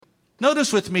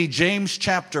Notice with me James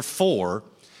chapter 4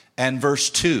 and verse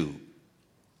 2.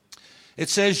 It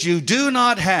says, you do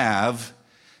not have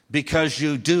because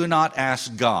you do not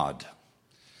ask God.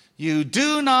 You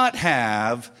do not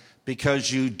have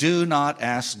because you do not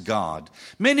ask God.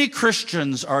 Many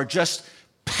Christians are just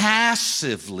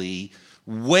passively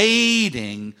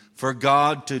waiting for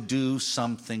God to do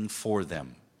something for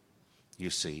them,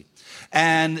 you see.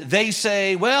 And they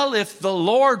say, well, if the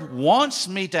Lord wants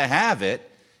me to have it,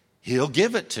 He'll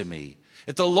give it to me.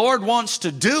 If the Lord wants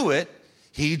to do it,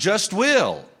 He just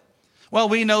will. Well,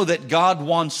 we know that God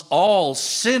wants all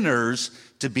sinners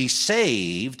to be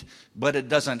saved, but it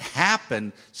doesn't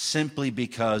happen simply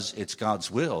because it's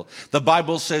God's will. The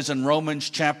Bible says in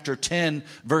Romans chapter 10,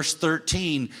 verse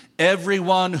 13,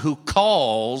 everyone who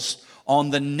calls on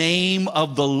the name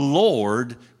of the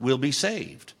Lord will be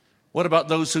saved. What about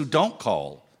those who don't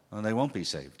call? Well, they won't be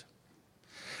saved.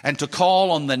 And to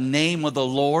call on the name of the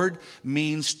Lord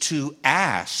means to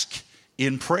ask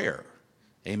in prayer.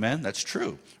 Amen? That's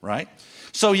true, right?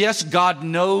 So yes, God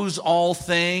knows all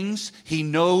things. He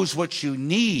knows what you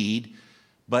need.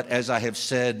 But as I have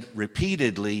said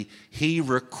repeatedly, He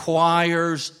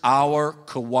requires our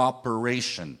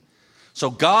cooperation. So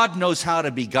God knows how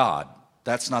to be God.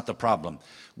 That's not the problem.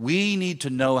 We need to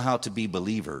know how to be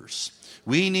believers.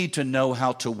 We need to know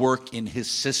how to work in His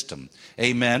system.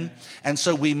 Amen? And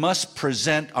so we must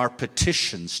present our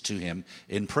petitions to Him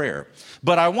in prayer.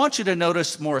 But I want you to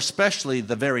notice more especially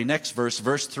the very next verse,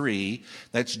 verse 3.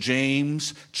 That's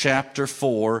James chapter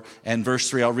 4 and verse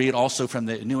 3. I'll read also from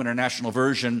the New International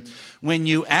Version. When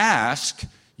you ask,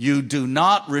 you do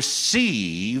not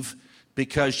receive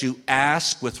because you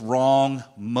ask with wrong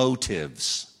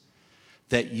motives,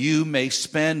 that you may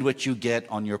spend what you get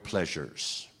on your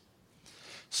pleasures.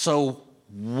 So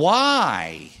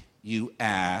why you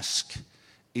ask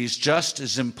is just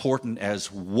as important as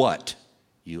what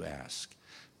you ask,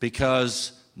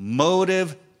 because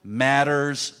motive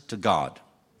matters to God.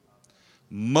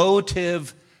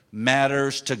 Motive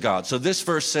matters to God. So this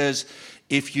verse says,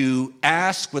 if you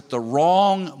ask with the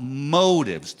wrong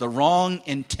motives, the wrong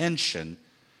intention,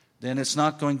 then it's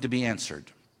not going to be answered.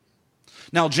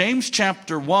 Now, James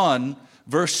chapter 1,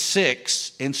 verse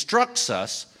 6 instructs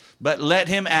us, but let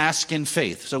him ask in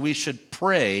faith. So we should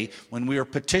pray when we are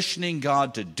petitioning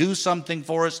God to do something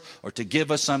for us or to give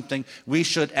us something. We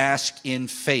should ask in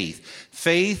faith.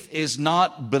 Faith is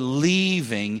not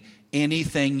believing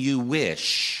anything you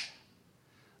wish.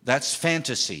 That's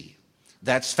fantasy.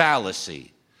 That's fallacy.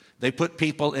 They put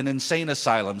people in insane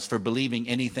asylums for believing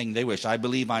anything they wish. I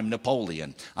believe I'm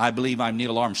Napoleon. I believe I'm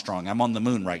Neil Armstrong. I'm on the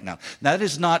moon right now. That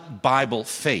is not Bible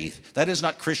faith. That is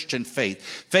not Christian faith.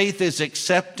 Faith is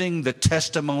accepting the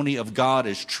testimony of God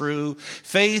as true.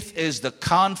 Faith is the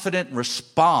confident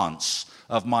response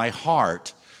of my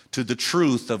heart to the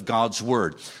truth of God's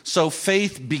word. So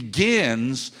faith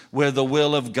begins where the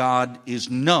will of God is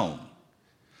known.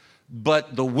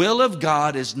 But the will of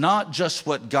God is not just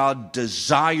what God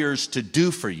desires to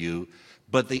do for you,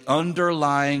 but the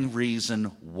underlying reason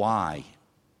why.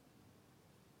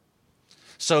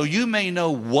 So you may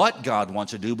know what God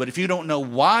wants to do, but if you don't know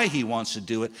why He wants to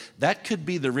do it, that could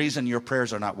be the reason your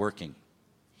prayers are not working.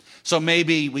 So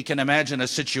maybe we can imagine a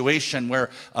situation where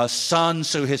a son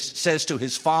says to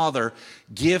his father,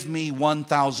 give me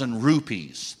 1,000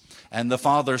 rupees. And the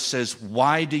father says,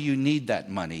 why do you need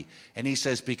that money? And he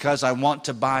says, because I want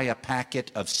to buy a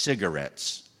packet of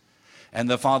cigarettes. And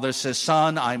the father says,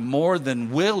 son, I'm more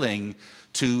than willing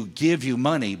to give you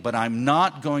money, but I'm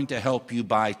not going to help you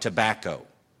buy tobacco.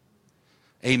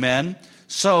 Amen?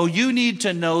 So you need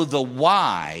to know the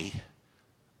why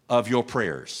of your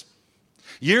prayers.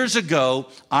 Years ago,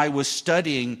 I was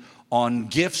studying on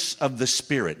gifts of the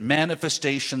Spirit,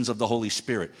 manifestations of the Holy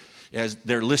Spirit, as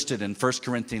they're listed in 1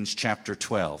 Corinthians chapter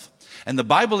 12. And the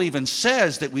Bible even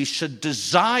says that we should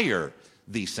desire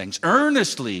these things,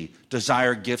 earnestly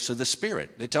desire gifts of the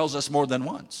Spirit. It tells us more than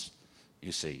once,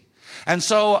 you see. And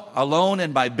so alone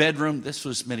in my bedroom, this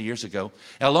was many years ago,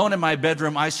 alone in my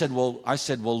bedroom, I said, well,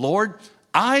 Lord,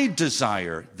 I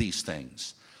desire these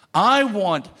things. I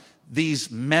want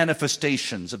these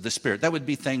manifestations of the Spirit. That would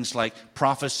be things like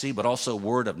prophecy, but also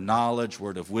word of knowledge,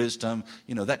 word of wisdom,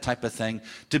 that type of thing,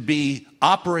 to be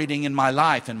operating in my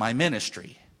life, in my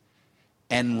ministry.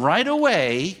 And right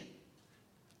away,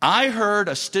 I heard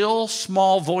a still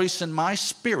small voice in my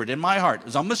spirit, in my heart. It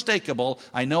was unmistakable.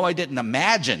 I know I didn't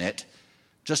imagine it.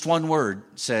 Just one word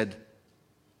said,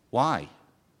 why?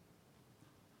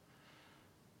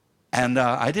 And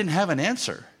I didn't have an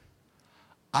answer.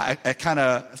 It kind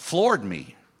of floored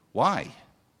me. Why?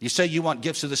 You say you want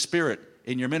gifts of the Spirit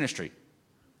in your ministry.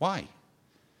 Why?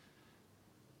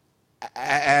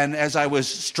 And as I was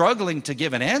struggling to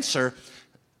give an answer,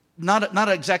 not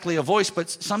exactly a voice, but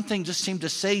something just seemed to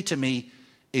say to me,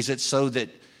 is it so that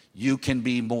you can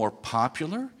be more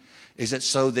popular? Is it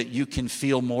so that you can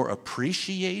feel more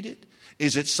appreciated?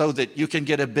 Is it so that you can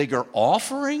get a bigger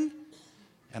offering?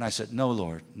 And I said, no,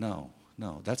 Lord, no,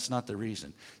 that's not the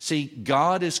reason. See,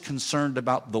 God is concerned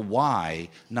about the why,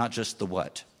 not just the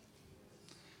what.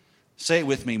 Say it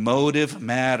with me, motive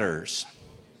matters.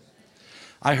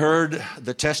 I heard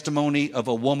the testimony of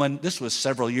a woman, this was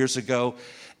several years ago,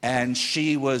 and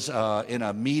she was in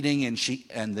a meeting,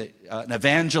 and an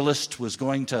evangelist was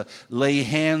going to lay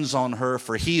hands on her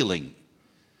for healing.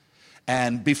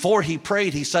 And before he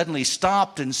prayed, he suddenly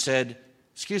stopped and said,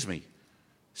 excuse me,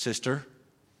 sister,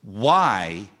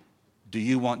 why do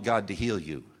you want God to heal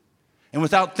you? And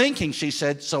without thinking, she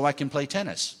said, so I can play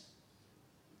tennis.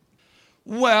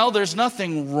 Well, there's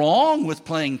nothing wrong with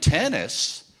playing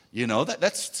tennis. You know,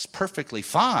 that's perfectly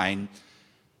fine.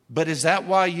 But is that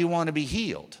why you want to be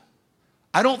healed?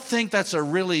 I don't think that's a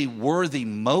really worthy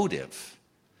motive.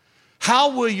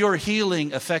 How will your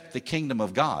healing affect the kingdom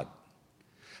of God?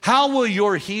 How will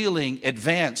your healing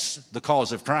advance the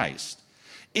cause of Christ?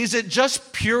 Is it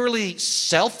just purely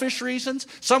selfish reasons?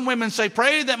 Some women say,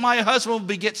 pray that my husband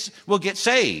will get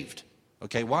saved.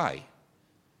 Okay, why?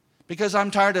 Because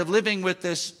I'm tired of living with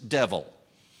this devil.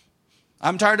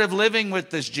 I'm tired of living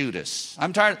with this Judas.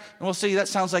 I'm tired. Well, see, that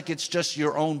sounds like it's just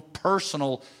your own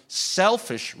personal,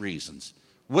 selfish reasons.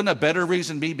 Wouldn't a better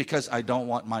reason be because I don't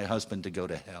want my husband to go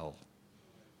to hell?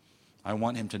 I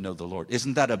want him to know the Lord.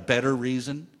 Isn't that a better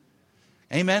reason?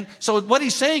 Amen? So what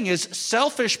he's saying is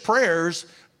selfish prayers,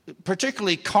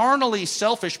 particularly carnally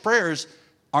selfish prayers,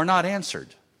 are not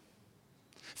answered.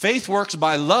 Faith works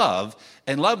by love,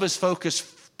 and love is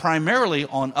focused primarily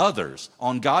on others,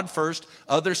 on God first,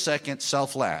 others second,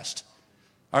 self last.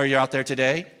 Are you out there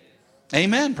today?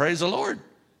 Amen. Praise the Lord.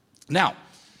 Now,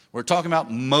 we're talking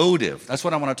about motive. That's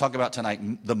what I want to talk about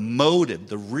tonight. The motive,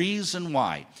 the reason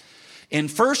why. In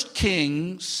 1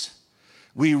 Kings,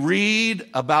 we read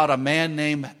about a man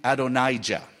named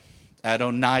Adonijah.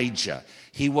 Adonijah.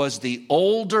 He was the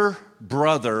older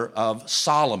brother of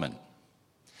Solomon.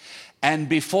 And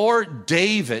before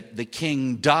David, the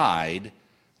king, died,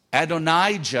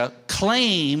 Adonijah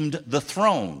claimed the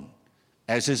throne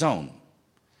as his own.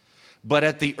 But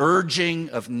at the urging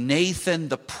of Nathan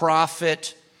the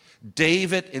prophet,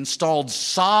 David installed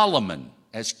Solomon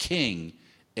as king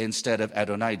instead of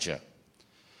Adonijah.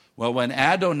 Well, when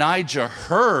Adonijah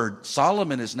heard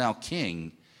Solomon is now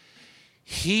king,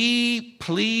 he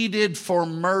pleaded for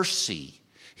mercy.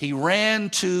 He ran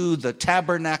to the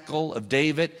tabernacle of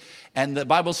David, and the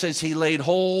Bible says he laid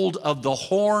hold of the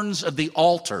horns of the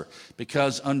altar,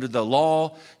 because under the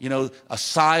law,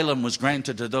 asylum was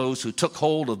granted to those who took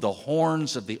hold of the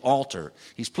horns of the altar.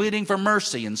 He's pleading for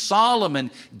mercy, and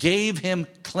Solomon gave him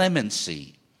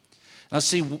clemency. Now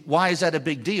see, why is that a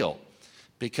big deal?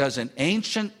 Because in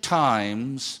ancient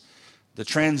times, the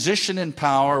transition in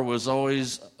power was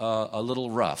always a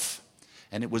little rough.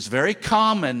 And it was very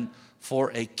common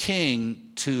for a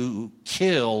king to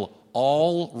kill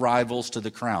all rivals to the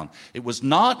crown. It was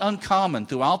not uncommon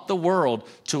throughout the world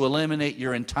to eliminate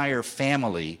your entire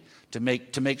family to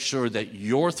make sure that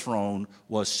your throne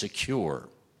was secure.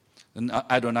 And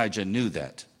Adonijah knew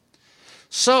that.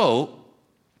 So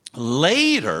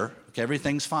later, okay,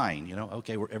 everything's fine,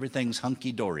 everything's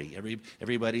hunky-dory,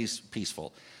 everybody's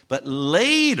peaceful. But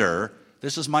later,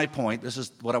 this is my point, this is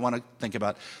what I want to think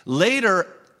about. Later,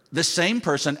 the same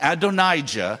person,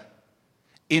 Adonijah,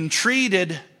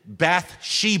 entreated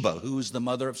Bathsheba, who was the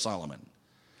mother of Solomon,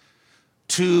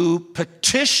 to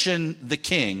petition the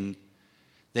king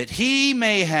that he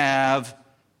may have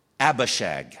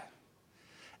Abishag.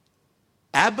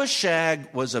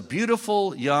 Abishag was a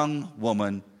beautiful young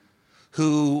woman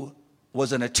who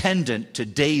was an attendant to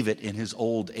David in his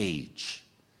old age.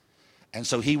 And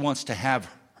so he wants to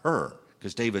have her,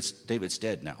 because David's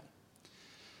dead now.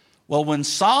 Well, when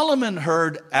Solomon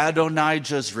heard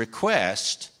Adonijah's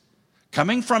request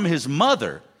coming from his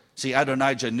mother, see,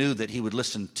 Adonijah knew that he would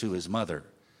listen to his mother.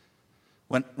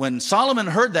 When Solomon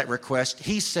heard that request,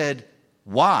 he said,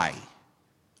 why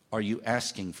are you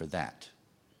asking for that?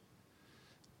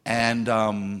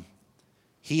 And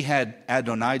he had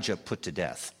Adonijah put to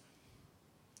death.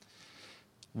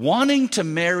 Wanting to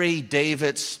marry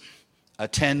David's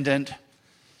attendant,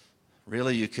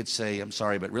 really you could say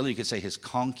his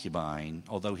concubine,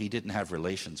 although he didn't have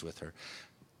relations with her.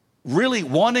 Really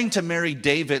wanting to marry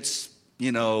David's,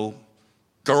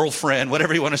 girlfriend,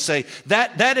 whatever you want to say,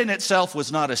 that in itself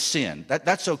was not a sin.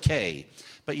 That's okay.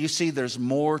 But you see, there's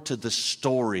more to the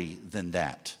story than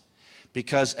that.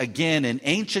 Because again, in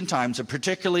ancient times, and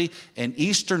particularly in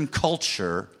Eastern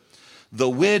culture, the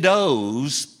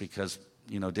widows, because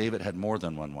David had more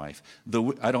than one wife.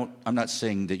 I'm not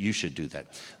saying that you should do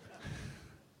that.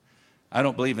 I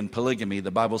don't believe in polygamy.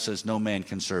 The Bible says no man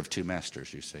can serve two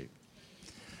masters, you see.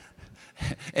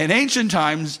 In ancient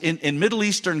times, in Middle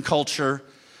Eastern culture,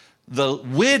 the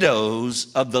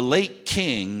widows of the late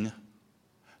king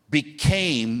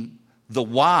became the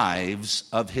wives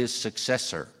of his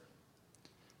successor.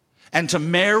 And to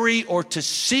marry or to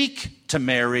seek to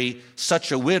marry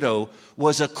such a widow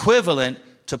was equivalent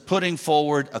to putting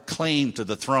forward a claim to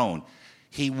the throne.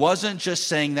 He wasn't just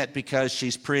saying that because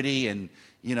she's pretty and,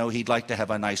 he'd like to have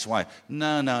a nice wife.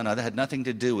 No, that had nothing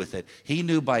to do with it. He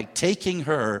knew by taking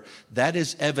her, that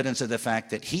is evidence of the fact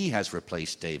that he has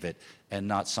replaced David and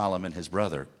not Solomon, his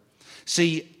brother.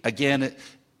 See, again,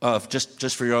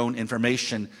 just for your own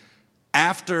information,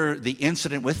 after the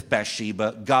incident with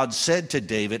Bathsheba, God said to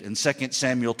David in 2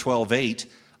 Samuel 12:8,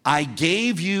 I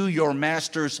gave you your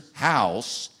master's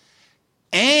house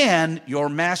and your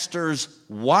master's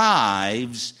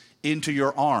wives into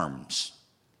your arms,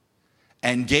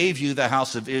 and gave you the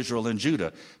house of Israel and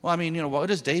Judah. Well, what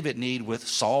does David need with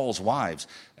Saul's wives?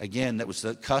 Again, that was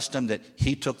the custom that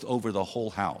he took over the whole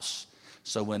house.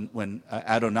 So when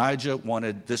Adonijah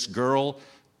wanted this girl,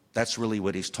 that's really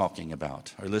what he's talking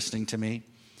about. Are you listening to me?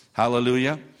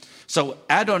 Hallelujah. So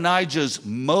Adonijah's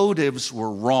motives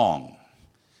were wrong,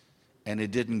 and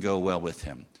it didn't go well with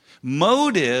him.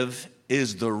 Motive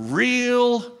is the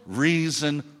real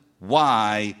reason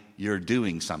why you're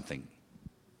doing something,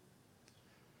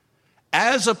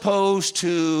 as opposed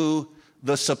to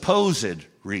the supposed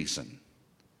reason.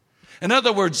 In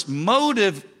other words,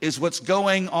 motive is what's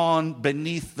going on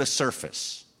beneath the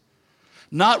surface.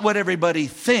 Not what everybody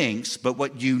thinks, but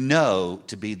what you know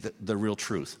to be the real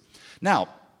truth. Now,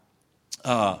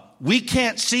 we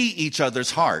can't see each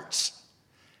other's hearts.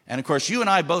 And of course, you and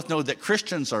I both know that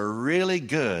Christians are really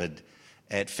good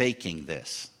at faking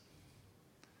this.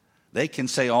 They can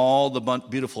say all the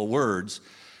beautiful words,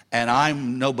 and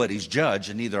I'm nobody's judge,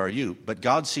 and neither are you. But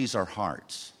God sees our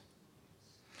hearts.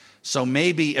 So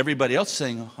maybe everybody else is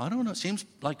saying, I don't know, it seems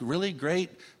like really great,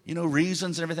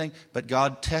 reasons and everything. But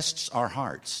God tests our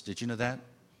hearts. Did you know that?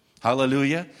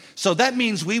 Hallelujah. So that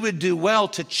means we would do well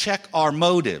to check our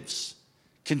motives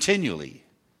continually,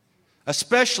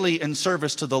 especially in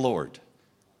service to the Lord.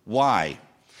 Why?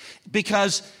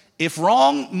 Because if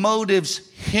wrong motives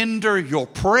hinder your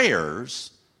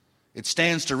prayers, it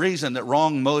stands to reason that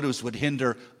wrong motives would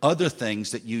hinder other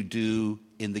things that you do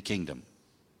in the kingdom.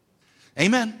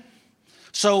 Amen.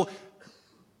 So,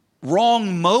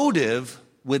 wrong motive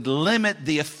would limit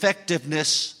the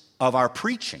effectiveness of our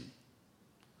preaching,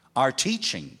 our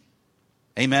teaching.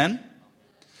 Amen.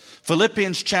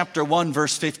 Philippians chapter 1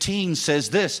 verse 15 says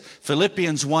this.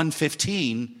 Philippians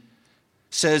 1:15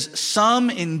 says, some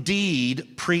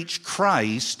indeed preach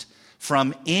Christ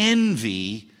from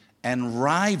envy and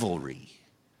rivalry,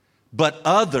 but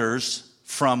others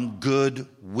from good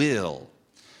will.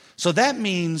 So that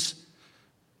means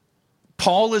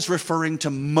Paul is referring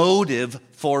to motive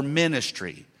for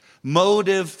ministry,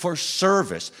 motive for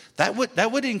service. That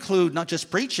would include not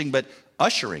just preaching, but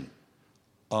ushering,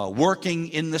 working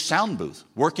in the sound booth,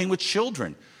 working with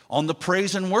children, on the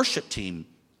praise and worship team.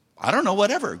 I don't know,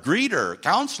 whatever, greeter,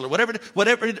 counselor,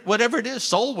 whatever it is,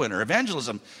 soul winner,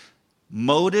 evangelism.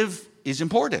 Motive is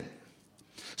important.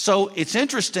 So it's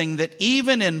interesting that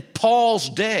even in Paul's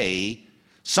day,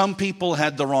 some people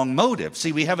had the wrong motive.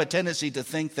 See, we have a tendency to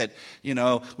think that,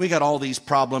 we got all these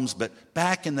problems, but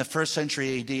back in the first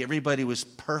century AD, everybody was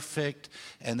perfect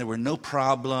and there were no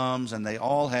problems and they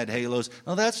all had halos.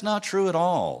 No, that's not true at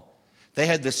all. They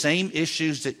had the same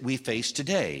issues that we face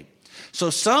today. So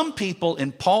some people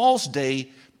in Paul's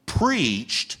day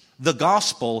preached the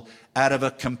gospel out of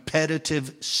a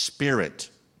competitive spirit.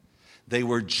 They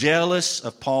were jealous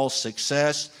of Paul's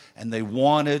success, and they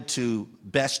wanted to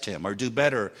best him or do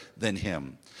better than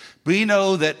him. We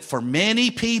know that for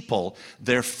many people,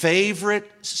 their favorite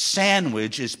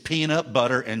sandwich is peanut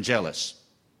butter and jealous.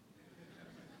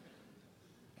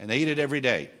 And they eat it every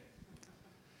day.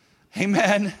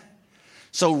 Amen.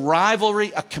 So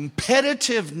rivalry, a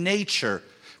competitive nature,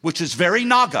 which is very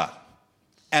naga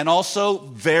and also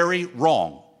very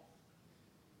wrong,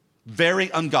 very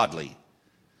ungodly,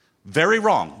 very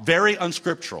wrong, very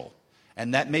unscriptural.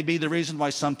 And that may be the reason why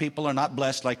some people are not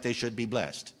blessed like they should be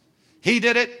blessed. He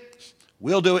did it,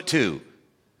 we'll do it too.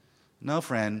 No,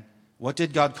 friend, what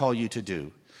did God call you to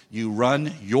do? You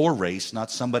run your race,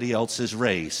 not somebody else's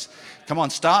race. Come on,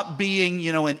 stop being,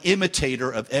 an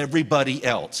imitator of everybody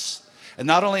else. And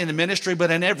not only in the ministry,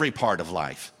 but in every part of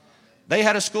life. They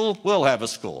had a school, we'll have a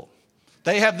school.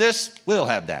 They have this, we'll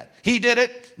have that. He did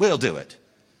it, we'll do it.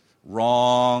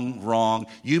 Wrong, wrong.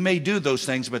 You may do those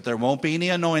things, but there won't be any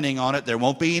anointing on it. There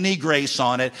won't be any grace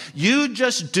on it. You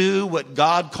just do what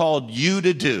God called you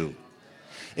to do.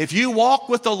 If you walk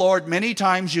with the Lord, many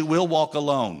times you will walk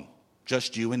alone,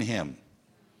 just you and him.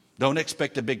 Don't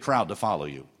expect a big crowd to follow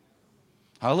you.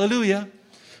 Hallelujah.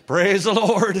 Praise the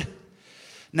Lord.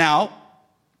 Now,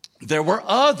 there were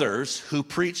others who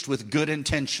preached with good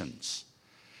intentions.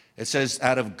 It says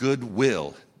out of good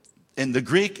will. In the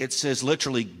Greek, it says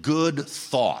literally good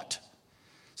thought.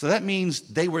 So that means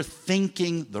they were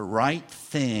thinking the right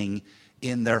thing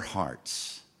in their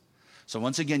hearts. So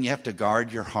once again, you have to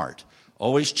guard your heart.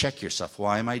 Always check yourself.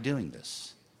 Why am I doing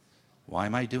this? Why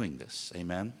am I doing this?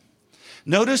 Amen.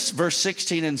 Notice verse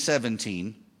 16 and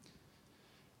 17.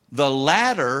 The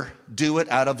latter do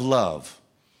it out of love,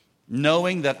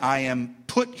 knowing that I am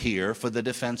put here for the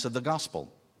defense of the gospel.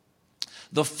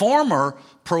 The former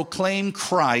proclaim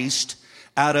Christ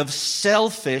out of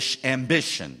selfish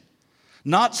ambition,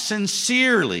 not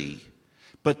sincerely,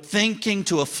 but thinking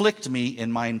to afflict me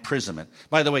in my imprisonment.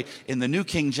 By the way, in the New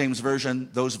King James Version,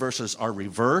 those verses are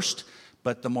reversed,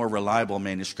 but the more reliable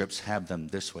manuscripts have them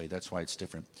this way. That's why it's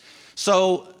different.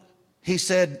 So he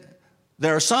said,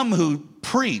 there are some who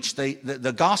preach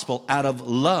the gospel out of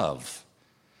love.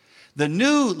 The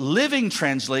New Living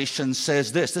Translation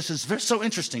says this. This is so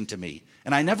interesting to me,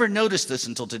 and I never noticed this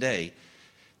until today.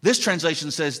 This translation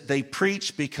says, they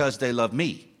preach because they love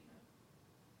me.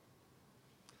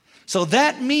 So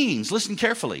that means, listen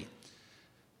carefully,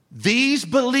 these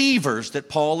believers that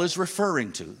Paul is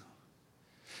referring to,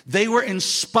 they were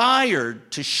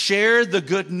inspired to share the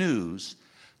good news,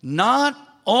 not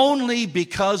only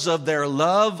because of their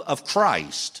love of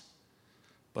Christ,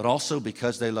 but also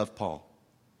because they love Paul.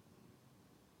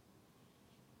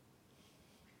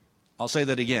 I'll say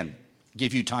that again,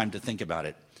 give you time to think about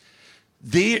it.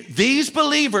 These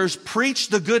believers preached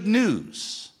the good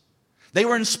news. They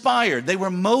were inspired, they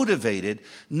were motivated,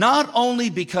 not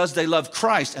only because they loved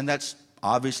Christ, and that's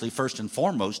obviously first and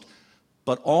foremost,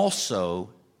 but also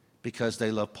because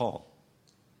they love Paul.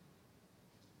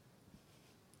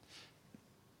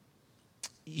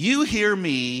 You hear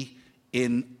me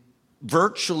in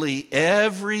virtually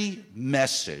every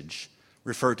message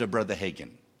refer to Brother Hagin.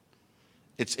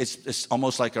 It's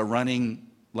almost like a running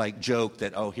joke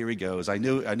that, oh, here he goes. I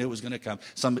knew it was going to come.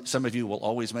 Some of you will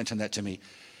always mention that to me.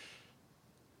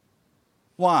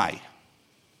 Why?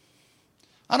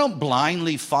 I don't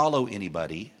blindly follow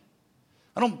anybody.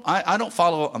 I don't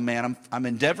follow a man. I'm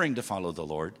endeavoring to follow the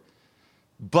Lord.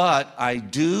 But I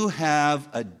do have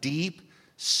a deep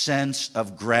sense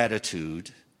of gratitude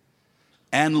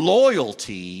and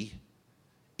loyalty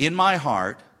in my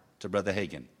heart to Brother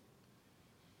Hagin.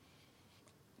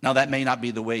 Now, that may not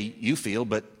be the way you feel,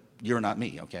 but you're not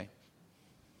me, okay?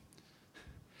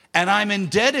 And I'm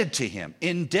indebted to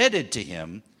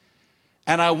him,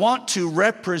 and I want to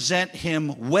represent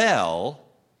him well,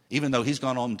 even though he's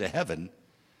gone home to heaven,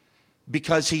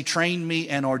 because he trained me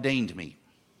and ordained me.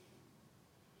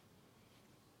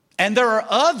 And there are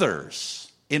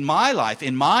others in my life,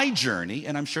 in my journey,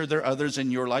 and I'm sure there are others in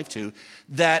your life too,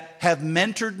 that have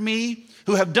mentored me,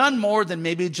 who have done more than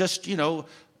maybe just,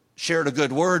 shared a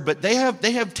good word, but they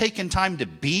have taken time to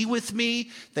be with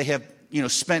me. They have,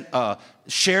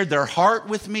 shared their heart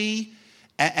with me,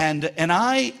 and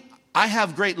I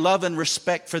have great love and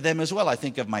respect for them as well. I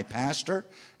think of my pastor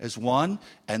as one,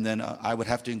 and then I would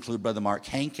have to include Brother Mark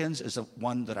Hankins as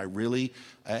one that I really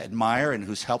admire and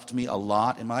who's helped me a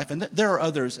lot in my life. And there are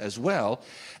others as well.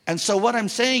 And so what I'm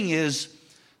saying is,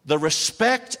 the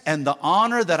respect and the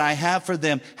honor that I have for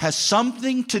them has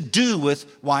something to do with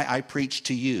why I preach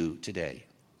to you today.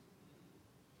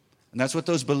 And that's what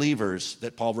those believers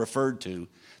that Paul referred to,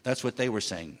 that's what they were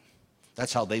saying.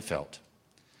 That's how they felt.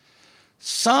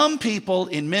 Some people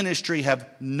in ministry have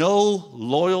no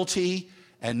loyalty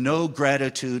and no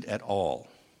gratitude at all.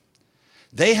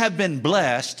 They have been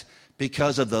blessed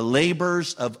because of the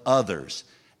labors of others.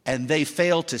 And they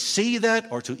fail to see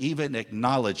that or to even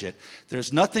acknowledge it.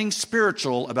 There's nothing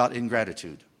spiritual about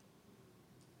ingratitude.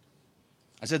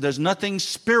 I said there's nothing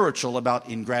spiritual about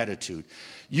ingratitude.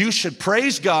 You should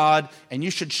praise God and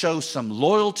you should show some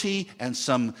loyalty and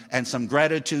some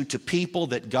gratitude to people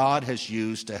that God has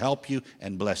used to help you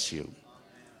and bless you.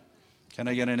 Can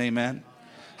I get an amen?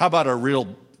 How about a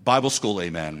real Bible school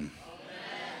amen?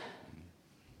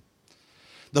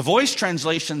 The Voice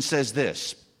translation says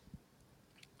this.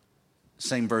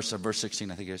 Same verse of verse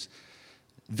 16, I think it is.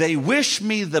 They wish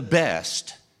me the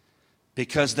best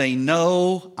because they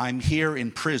know I'm here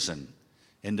in prison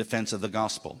in defense of the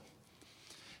gospel.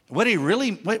 What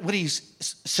he's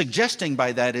suggesting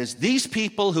by that is these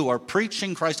people who are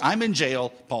preaching Christ, I'm in jail,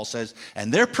 Paul says,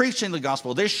 and they're preaching the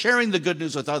gospel, they're sharing the good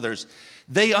news with others.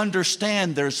 They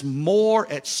understand there's more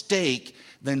at stake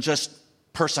than just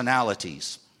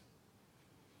personalities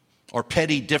or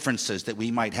petty differences that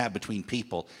we might have between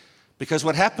people. Because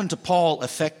what happened to Paul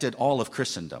affected all of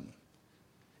Christendom.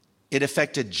 It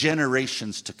affected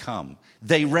generations to come.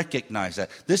 They recognize that.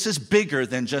 This is bigger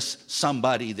than just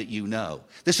somebody that you know.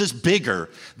 This is bigger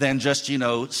than just,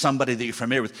 somebody that you're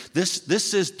familiar with.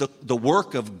 This is the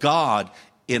work of God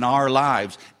in our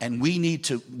lives, and we need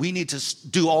to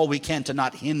do all we can to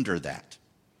not hinder that.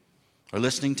 Are you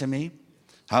listening to me?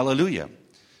 Hallelujah.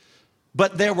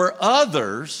 But there were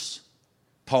others,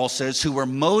 Paul says, who were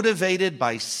motivated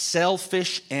by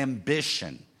selfish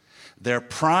ambition. Their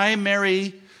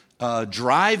primary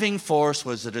driving force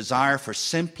was a desire for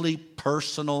simply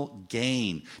personal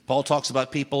gain. Paul talks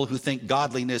about people who think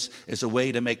godliness is a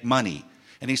way to make money.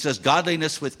 And he says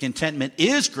godliness with contentment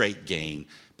is great gain,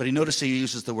 but he notices he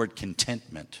uses the word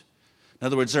contentment. In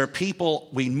other words, there are people,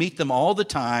 we meet them all the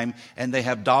time, and they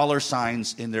have dollar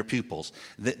signs in their pupils.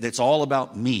 That's all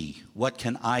about me. What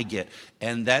can I get?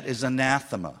 And that is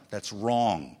anathema. That's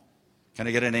wrong. Can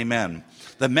I get an amen?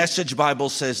 The Message Bible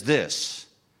says this.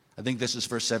 I think this is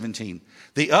verse 17.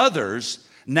 The others,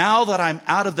 now that I'm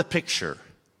out of the picture,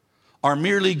 are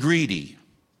merely greedy,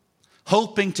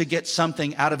 hoping to get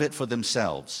something out of it for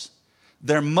themselves.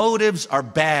 Their motives are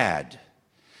bad.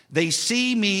 They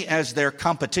see me as their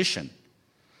competition.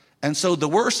 And so the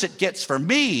worse it gets for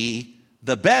me,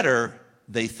 the better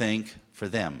they think for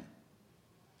them.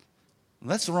 Well,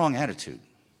 that's the wrong attitude.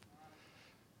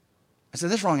 I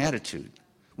said, that's the wrong attitude.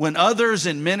 When others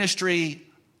in ministry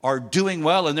are doing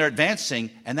well and they're advancing,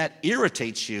 and that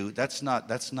irritates you, that's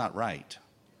not right.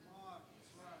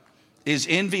 Is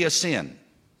envy a sin?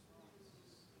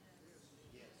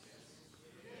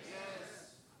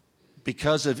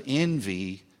 Because of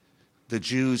envy, the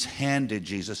Jews handed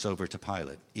Jesus over to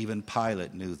Pilate. Even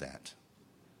Pilate knew that.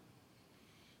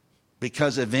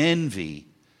 Because of envy,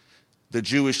 the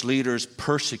Jewish leaders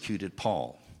persecuted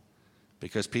Paul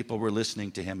because people were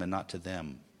listening to him and not to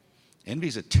them. Envy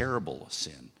is a terrible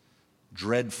sin,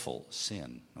 dreadful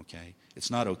sin, okay?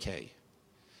 It's not okay.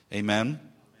 Amen?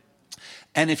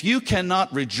 And if you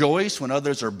cannot rejoice when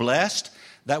others are blessed,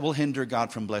 that will hinder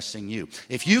God from blessing you.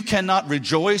 If you cannot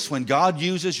rejoice when God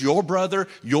uses your brother,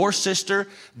 your sister,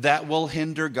 that will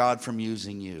hinder God from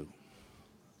using you.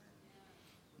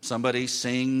 Somebody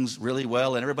sings really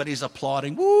well and everybody's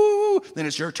applauding, woo! Then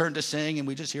it's your turn to sing and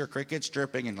we just hear crickets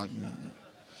chirping and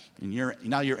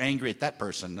now you're angry at that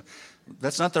person.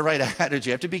 That's not the right attitude.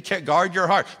 You have to guard your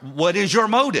heart. What is your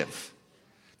motive?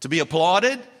 To be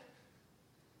applauded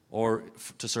or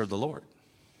to serve the Lord?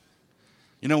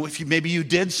 If maybe you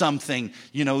did something,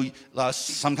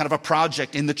 some kind of a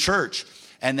project in the church,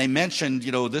 and they mentioned,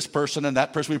 this person and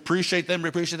that person. We appreciate them,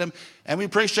 and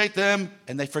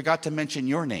they forgot to mention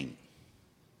your name.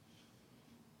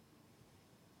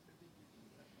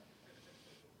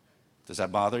 Does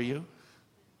that bother you?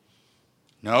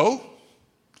 No,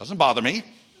 doesn't bother me,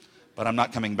 but I'm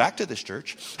not coming back to this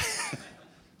church.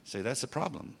 See, that's the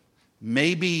problem.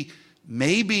 Maybe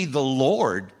the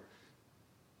Lord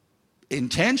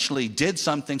intentionally did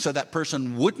something so that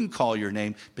person wouldn't call your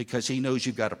name because he knows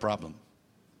you've got a problem.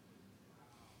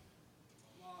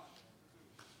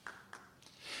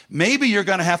 Maybe you're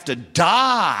going to have to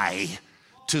die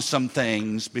to some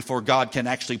things before God can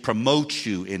actually promote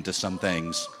you into some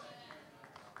things.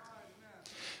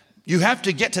 You have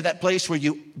to get to that place where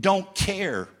you don't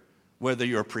care whether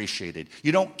you're appreciated.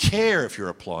 You don't care if you're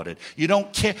applauded. You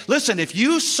don't care. Listen, if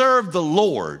you serve the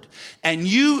Lord and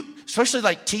you, especially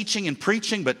like teaching and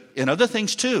preaching, but in other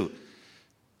things too,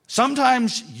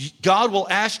 sometimes God will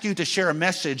ask you to share a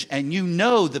message and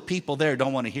the people there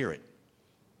don't want to hear it.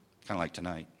 Kind of like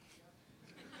tonight.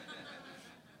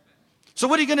 So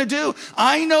what are you going to do?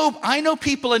 I know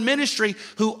people in ministry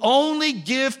who only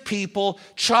give people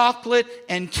chocolate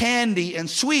and candy and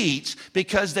sweets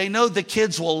because they know the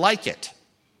kids will like it.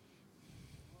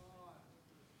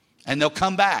 And they'll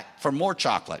come back for more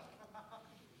chocolate.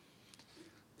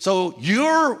 So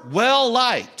you're well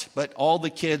liked, but all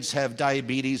the kids have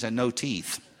diabetes and no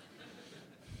teeth.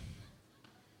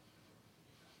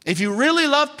 If you really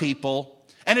love people,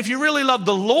 and if you really love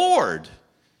the Lord,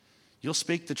 you'll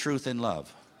speak the truth in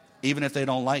love, even if they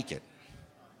don't like it.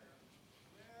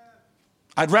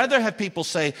 I'd rather have people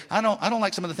say, I don't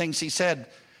like some of the things he said,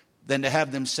 than to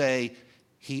have them say,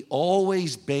 he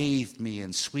always bathed me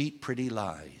in sweet, pretty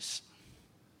lies.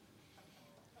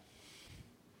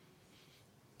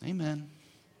 Amen.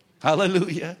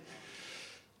 Hallelujah.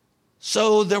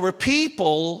 So there were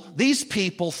these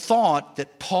people thought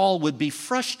that Paul would be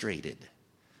frustrated,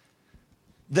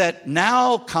 that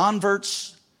now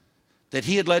converts that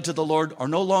he had led to the Lord are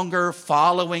no longer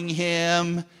following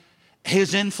him.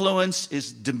 His influence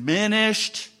is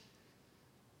diminished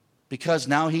because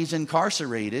now he's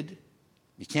incarcerated.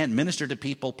 You can't minister to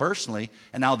people personally,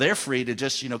 and now they're free to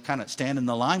just, kind of stand in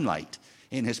the limelight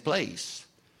in his place.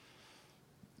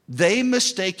 They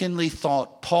mistakenly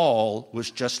thought Paul was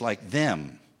just like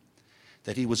them,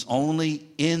 that he was only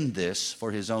in this for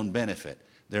his own benefit.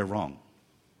 They're wrong.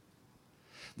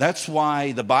 That's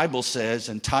why the Bible says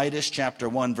in Titus chapter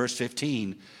 1, verse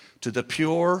 15, to the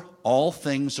pure, all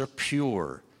things are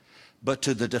pure, but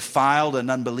to the defiled and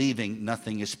unbelieving,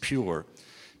 nothing is pure.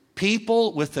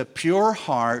 People with a pure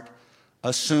heart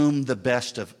assume the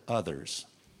best of others.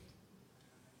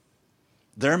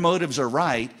 Their motives are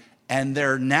right, and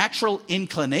their natural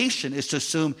inclination is to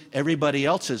assume everybody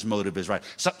else's motive is right.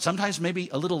 Sometimes maybe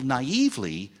a little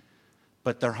naively,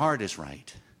 but their heart is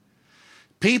right.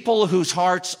 People whose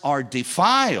hearts are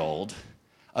defiled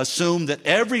assume that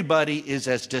everybody is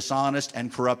as dishonest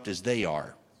and corrupt as they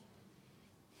are.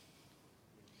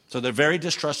 So they're very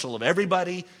distrustful of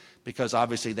everybody because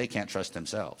obviously they can't trust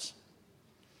themselves.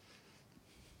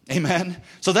 Amen?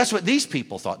 So that's what these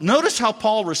people thought. Notice how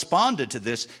Paul responded to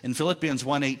this in Philippians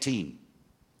 1:18.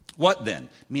 What then?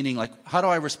 Meaning, how do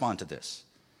I respond to this?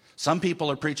 Some people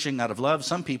are preaching out of love,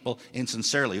 some people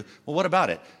insincerely. Well, what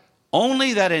about it?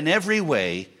 Only that in every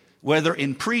way, whether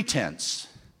in pretense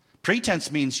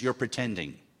means you're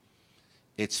pretending.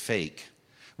 It's fake.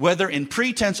 Whether in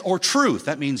pretense or truth,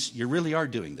 that means you really are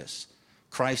doing this.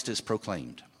 Christ is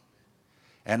proclaimed.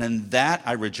 And in that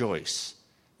I rejoice.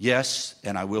 Yes,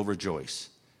 and I will rejoice.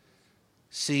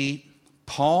 See,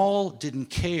 Paul didn't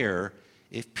care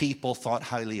if people thought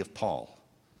highly of Paul.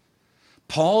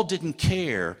 Paul didn't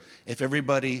care if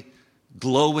everybody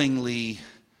glowingly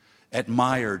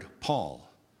admired Paul.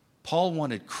 Paul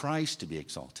wanted Christ to be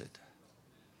exalted.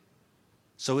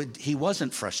 So he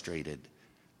wasn't frustrated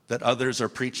that others are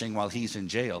preaching while he's in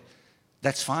jail.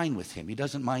 That's fine with him. He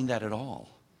doesn't mind that at all.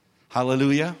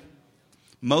 Hallelujah.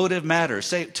 Motive matters.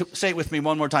 Say it with me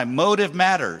one more time. Motive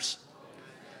matters.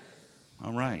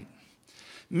 All right.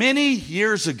 Many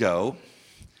years ago,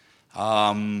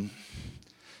 like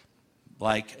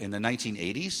in the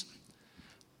 1980s,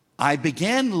 I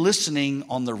began listening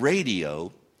on the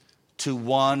radio to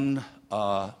one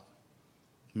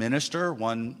minister,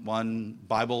 one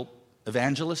Bible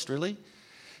evangelist, really.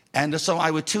 And so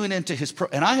I would tune into his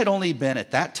and I had only been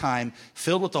at that time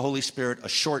filled with the Holy Spirit a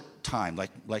short time,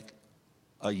 like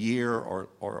a year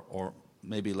or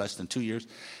maybe less than 2 years.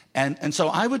 And so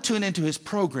I would tune into his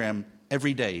program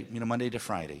every day, Monday to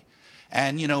Friday.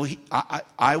 And,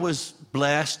 I was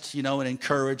blessed, and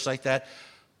encouraged like that.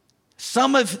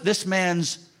 Some of this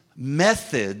man's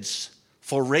methods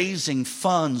for raising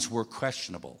funds were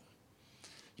questionable.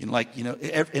 And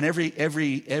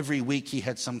every week he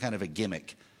had some kind of a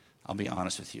gimmick. I'll be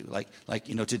honest with you.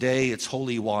 Today it's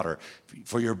holy water.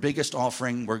 For your biggest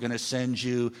offering, we're going to send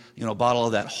you, a bottle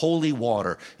of that holy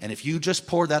water. And if you just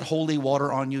pour that holy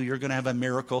water on you, you're going to have a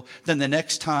miracle. Then the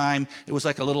next time, it was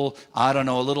like a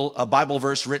Bible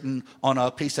verse written on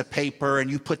a piece of paper, and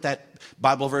you put that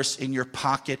Bible verse in your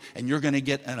pocket, and you're going to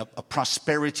get a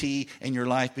prosperity in your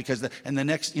life and the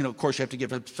next, of course, you have to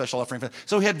give a special offering.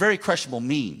 So he had very questionable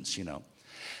means,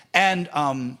 And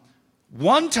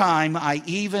one time I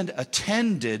even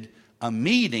attended a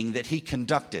meeting that he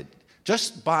conducted.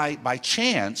 Just by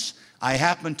chance, I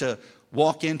happened to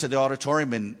walk into the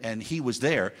auditorium and he was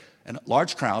there, a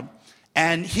large crowd.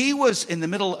 And he was in the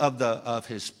middle of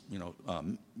his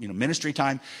ministry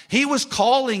time. He was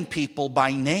calling people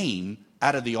by name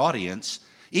out of the audience,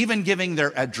 even giving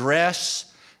their address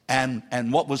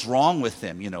and what was wrong with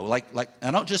them.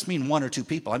 I don't just mean one or two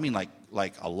people. I mean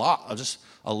like a lot, just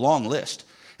a long list.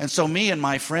 And so me and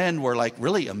my friend were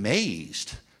really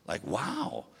amazed.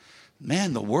 Wow,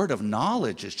 man, the word of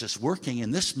knowledge is just working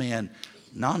in this man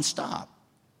nonstop.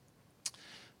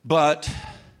 But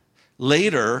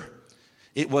later,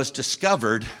 it was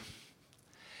discovered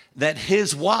that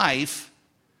his wife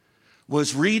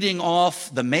was reading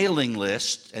off the mailing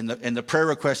list and the prayer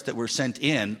requests that were sent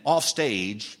in off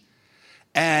stage,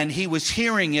 and he was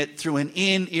hearing it through an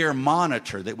in-ear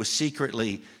monitor that was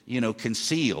secretly,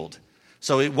 concealed.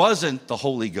 So it wasn't the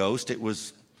Holy Ghost, it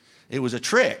was a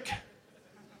trick.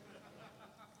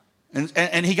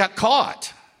 And he got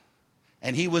caught,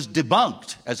 and he was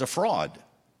debunked as a fraud.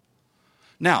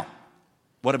 Now,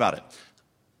 what about it?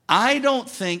 I don't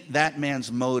think that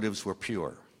man's motives were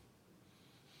pure.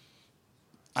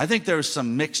 I think there's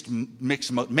some mixed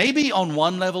maybe on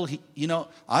one level,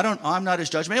 I'm not his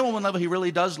judge. Maybe on one level he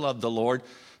really does love the Lord,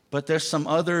 but there's some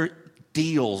other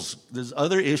deals, there's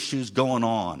other issues going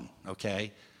on,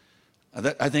 okay?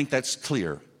 I think that's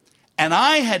clear. And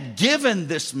I had given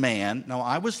this man,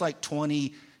 I was like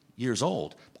 20 years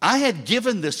old. I had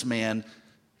given this man,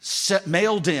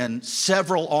 mailed in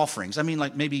several offerings. I mean,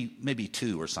 like maybe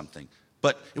 2 or something.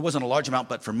 But it wasn't a large amount,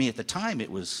 but for me at the time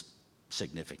it was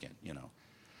significant,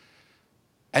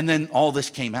 And then all this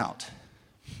came out.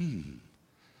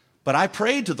 But I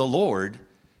prayed to the Lord,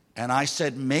 and I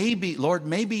said, Lord,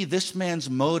 maybe this man's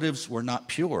motives were not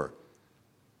pure,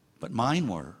 but mine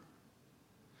were.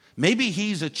 Maybe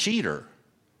he's a cheater,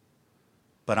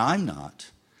 but I'm not.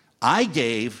 I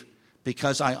gave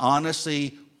because I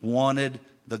honestly wanted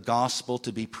the gospel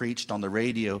to be preached on the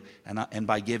radio, and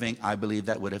by giving, I believe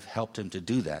that would have helped him to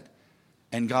do that.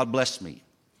 And God blessed me.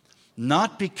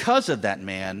 Not because of that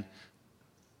man,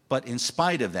 but in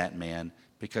spite of that man,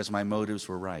 because my motives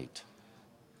were right.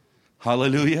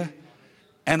 Hallelujah.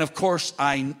 And of course,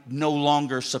 I no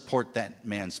longer support that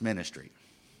man's ministry.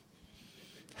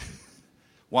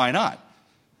 Why not?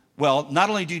 Well, not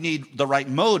only do you need the right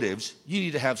motives, you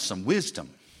need to have some wisdom.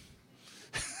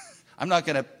 I'm not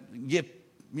going to give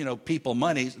people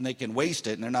money and they can waste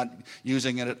it and they're not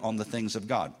using it on the things of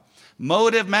God.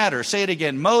 Motive matters. Say it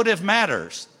again. Motive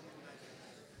matters.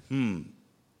 I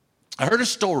heard a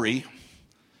story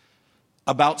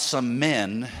about some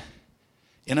men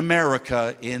in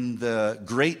America in the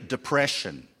Great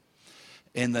Depression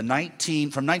from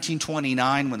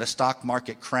 1929 when the stock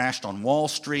market crashed on Wall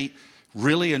Street,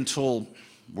 really until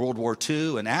World War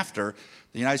II and after.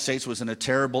 The United States was in a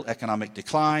terrible economic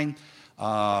decline,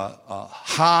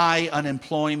 high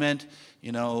unemployment,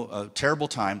 a terrible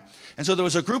time. And so there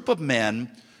was a group of men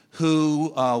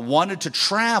who wanted to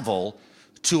travel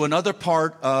to another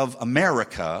part of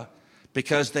America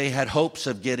because they had hopes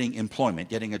of getting employment,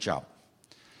 getting a job.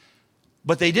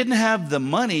 But they didn't have the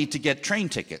money to get train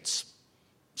tickets.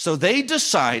 So they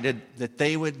decided that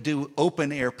they would do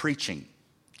open-air preaching.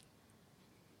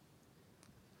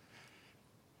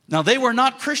 Now, they were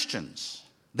not Christians.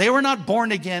 They were not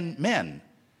born-again men.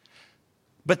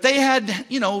 But they had,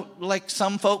 like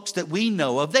some folks that we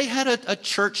know of, they had a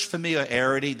church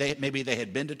familiarity. Maybe they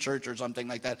had been to church or something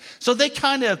like that. So they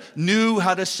kind of knew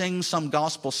how to sing some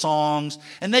gospel songs,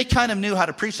 and they kind of knew how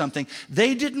to preach something.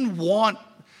 They didn't want,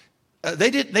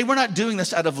 they were not doing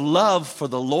this out of love for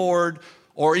the Lord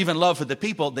or even love for the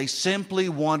people. They simply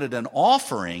wanted an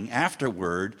offering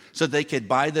afterward so they could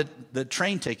buy the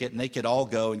train ticket and they could all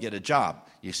go and get a job,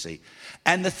 you see.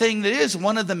 And the thing that is,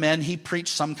 one of the men, he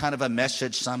preached some kind of a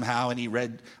message somehow, and he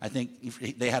read, I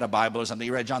think they had a Bible or something,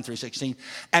 he read John 3:16,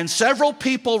 and several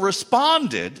people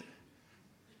responded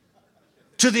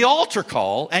to the altar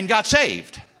call and got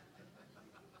saved.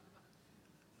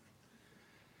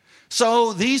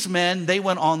 So these men, they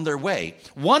went on their way.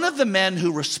 One of the men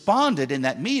who responded in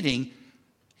that meeting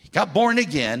got born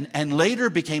again and later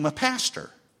became a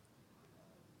pastor.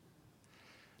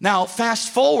 Now,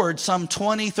 fast forward some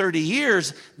 20, 30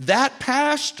 years, that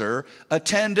pastor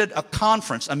attended a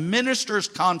conference, a ministers'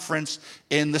 conference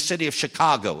in the city of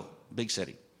Chicago, big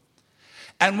city.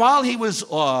 And while he was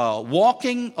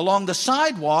walking along the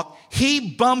sidewalk,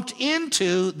 he bumped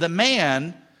into the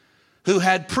man who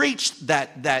had preached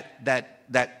that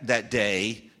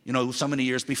day, so many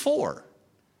years before.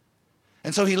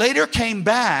 And so he later came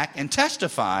back and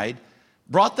testified,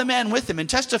 brought the man with him and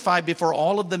testified before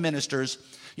all of the ministers.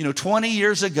 20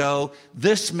 years ago,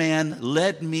 this man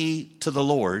led me to the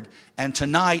Lord, and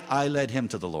tonight I led him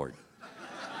to the Lord.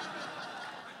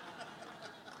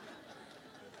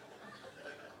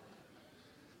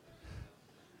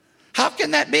 How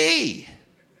can that be?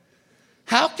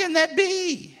 How can that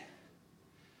be?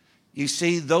 You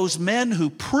see, those men who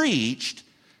preached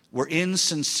were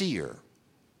insincere,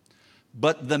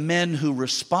 but the men who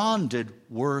responded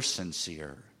were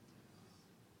sincere.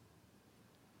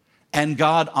 And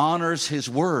God honors His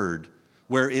word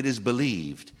where it is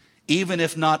believed, even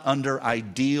if not under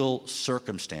ideal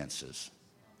circumstances.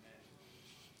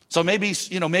 So maybe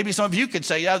some of you could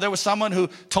say, yeah, there was someone who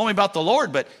told me about the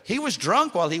Lord, but he was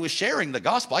drunk while he was sharing the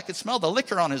gospel. I could smell the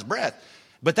liquor on his breath.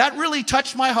 But that really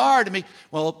touched my heart.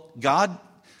 Well, God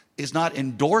is not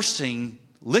endorsing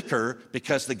liquor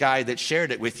because the guy that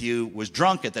shared it with you was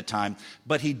drunk at the time,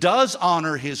 but He does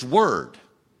honor His word.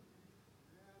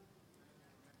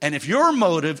 And if your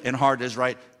motive and heart is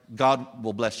right, God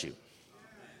will bless you.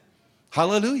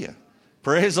 Hallelujah.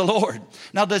 Praise the Lord.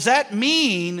 Now, does that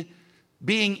mean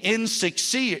being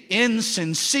insincere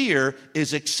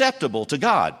is acceptable to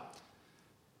God?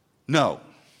 No.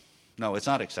 No, it's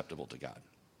not acceptable to God.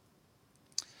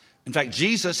 In fact,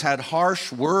 Jesus had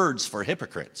harsh words for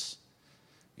hypocrites.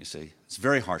 You see, it's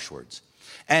very harsh words.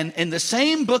 And in the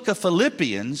same book of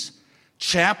Philippians,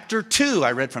 chapter 2,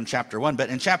 I read from chapter 1, but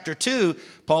in chapter 2,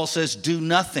 Paul says, do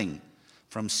nothing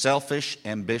from selfish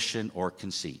ambition or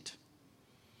conceit.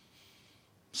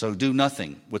 So do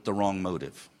nothing with the wrong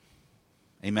motive.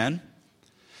 Amen?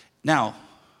 Now,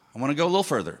 I want to go a little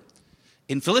further.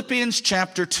 In Philippians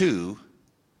chapter 2,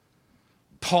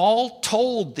 Paul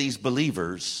told these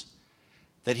believers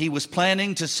that he was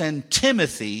planning to send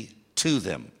Timothy to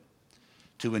them,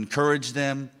 to encourage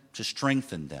them, to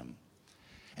strengthen them.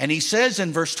 And he says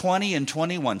in verse 20 and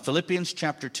 21, Philippians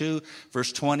chapter 2,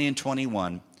 verse 20 and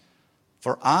 21,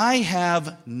 for I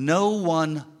have no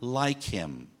one like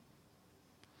him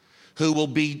who will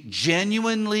be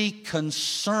genuinely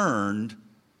concerned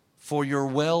for your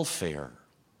welfare.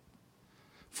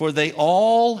 For they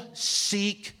all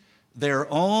seek their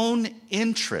own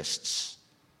interests,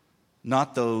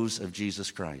 not those of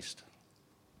Jesus Christ.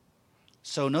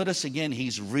 So notice again,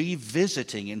 he's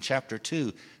revisiting in chapter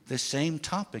 2 the same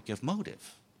topic of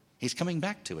motive. He's coming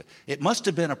back to it. It must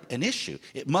have been an issue.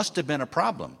 It must have been a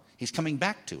problem. He's coming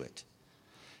back to it.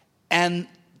 And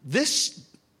these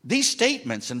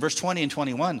statements in verse 20 and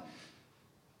 21,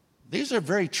 these are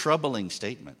very troubling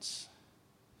statements.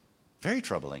 Very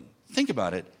troubling. Think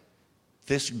about it.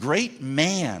 This great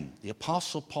man, the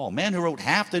Apostle Paul, man who wrote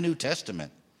half the New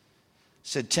Testament,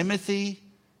 said Timothy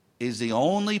is the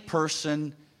only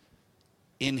person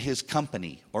in his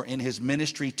company or in his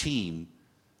ministry team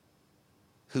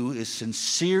who is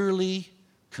sincerely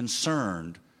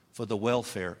concerned for the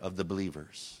welfare of the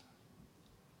believers.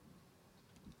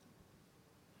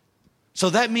 So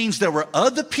that means there were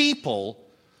other people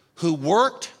who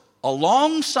worked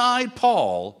alongside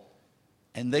Paul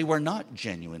and they were not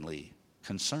genuinely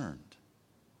concerned.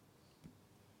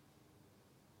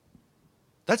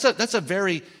 That's a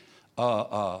very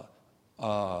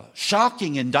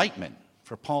shocking indictment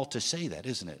for Paul to say that,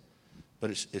 isn't it?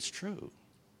 But it's true,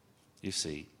 you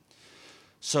see.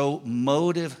 So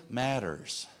motive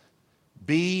matters.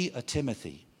 Be a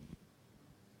Timothy.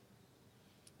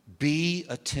 Be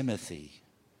a Timothy.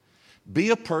 Be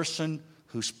a person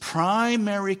whose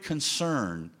primary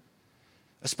concern,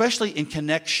 especially in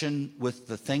connection with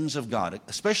the things of God,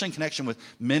 especially in connection with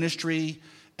ministry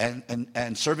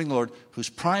and serving the Lord, whose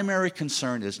primary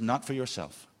concern is not for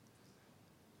yourself,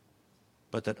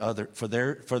 but that for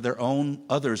their own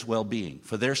others' well-being,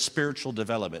 for their spiritual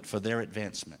development, for their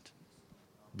advancement.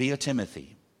 Be a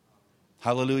Timothy.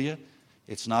 Hallelujah.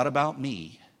 It's not about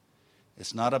me.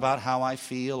 It's not about how I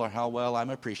feel or how well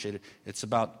I'm appreciated. It's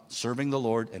about serving the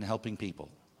Lord and helping people.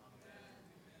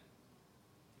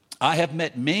 I have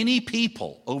met many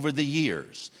people over the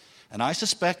years, and I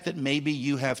suspect that maybe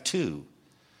you have too,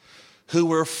 who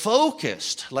were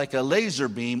focused like a laser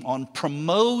beam on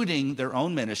promoting their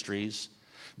own ministries,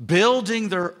 building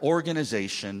their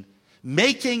organization,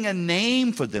 making a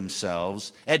name for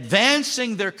themselves,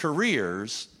 advancing their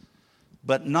careers,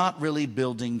 but not really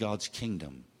building God's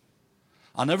kingdom.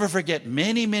 I'll never forget,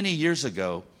 many, many years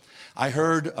ago, I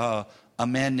heard a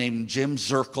man named Jim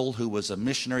Zirkle, who was a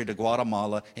missionary to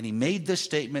Guatemala, and he made this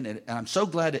statement, and I'm so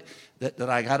glad that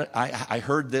I got it. I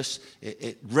heard this.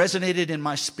 It resonated in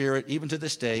my spirit, even to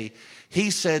this day.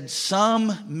 He said,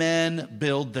 some men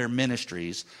build their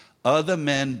ministries, other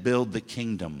men build the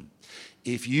kingdom.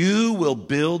 If you will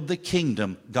build the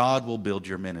kingdom, God will build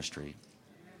your ministry.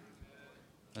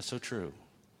 That's so true.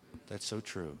 That's so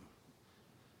true.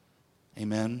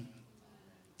 Amen.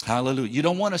 Hallelujah. You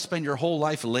don't want to spend your whole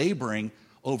life laboring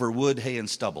over wood, hay, and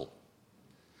stubble.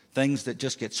 Things that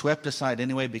just get swept aside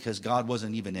anyway because God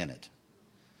wasn't even in it.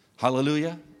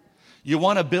 Hallelujah. You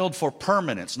want to build for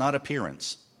permanence, not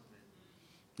appearance.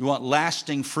 You want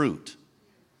lasting fruit,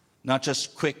 not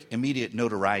just quick, immediate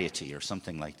notoriety or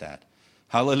something like that.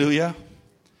 Hallelujah.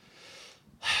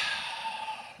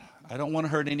 I don't want to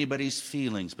hurt anybody's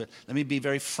feelings, but let me be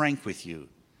very frank with you.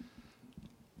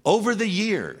 Over the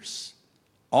years,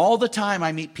 all the time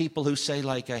I meet people who say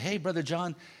like, hey, Brother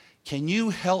John, can you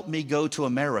help me go to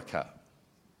America?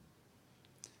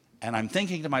 And I'm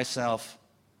thinking to myself,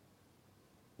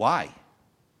 why?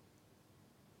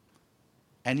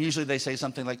 And usually they say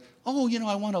something like, oh,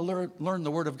 I want to learn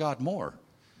the Word of God more.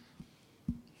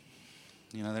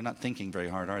 They're not thinking very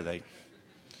hard, are they?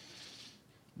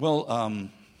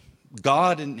 Well,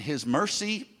 God in His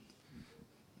mercy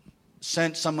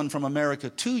sent someone from America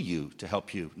to you to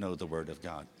help you know the Word of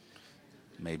God.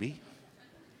 Maybe.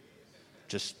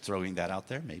 Just throwing that out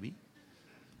there, maybe.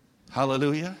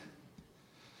 Hallelujah.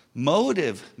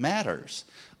 Motive matters.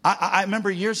 I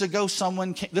remember years ago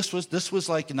someone came, this was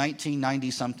like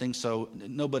 1990 something, so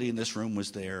nobody in this room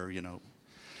was there, you know.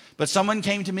 But someone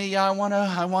came to me, yeah, I want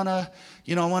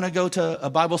to go to a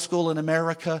Bible school in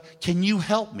America. Can you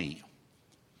help me?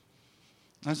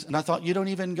 And I thought, you don't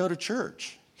even go to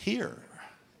church here.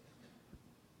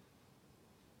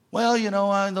 Well, you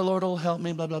know, the Lord will help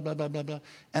me, blah, blah, blah, blah, blah, blah.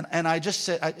 And I just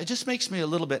said, it just makes me a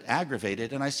little bit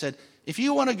aggravated. And I said, if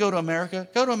you want to go to America,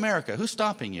 go to America. Who's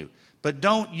stopping you? But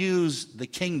don't use the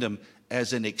kingdom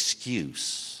as an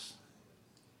excuse.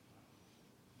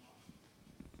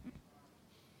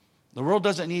 The world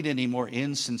doesn't need any more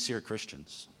insincere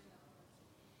Christians.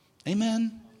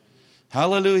 Amen.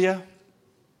 Hallelujah.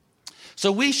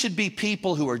 So we should be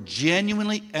people who are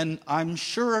genuinely, and I'm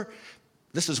sure,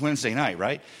 this is Wednesday night,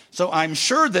 right? So I'm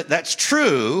sure that that's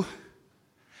true,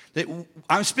 that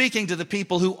I'm speaking to the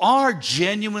people who are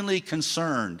genuinely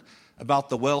concerned about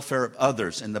the welfare of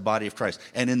others in the body of Christ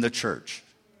and in the church.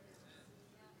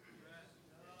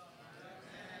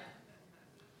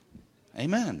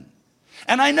 Amen.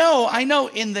 And I know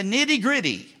in the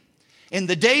nitty-gritty, in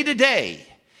the day-to-day,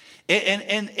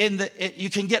 you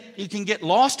can get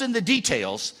lost in the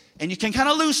details, and you can kind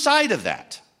of lose sight of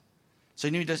that. So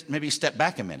you need to maybe step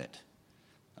back a minute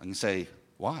and say,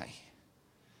 why?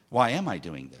 Why am I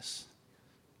doing this?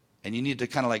 And you need to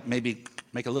kind of like maybe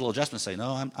make a little adjustment, say,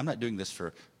 no, I'm not doing this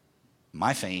for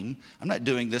my fame. I'm not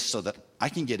doing this so that I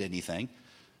can get anything.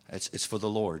 It's for the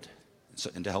Lord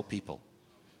and to help people.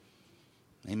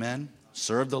 Amen?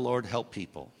 Serve the Lord, help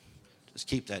people. Just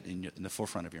keep that in the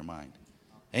forefront of your mind.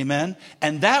 Amen?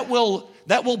 And that will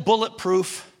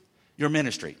bulletproof your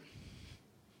ministry.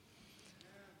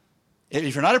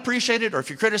 If you're not appreciated or if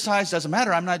you're criticized, doesn't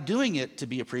matter. I'm not doing it to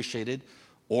be appreciated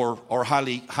or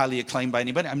highly acclaimed by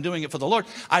anybody. I'm doing it for the Lord.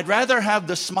 I'd rather have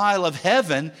the smile of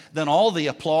heaven than all the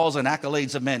applause and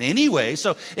accolades of men anyway.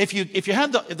 So if you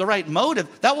have the right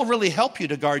motive, that will really help you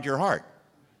to guard your heart.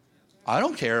 I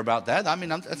don't care about that. I mean,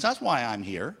 that's why I'm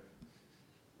here.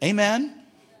 Amen.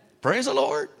 Praise the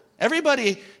Lord.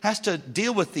 Everybody has to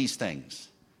deal with these things.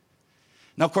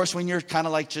 Now, of course, when you're kind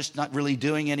of like just not really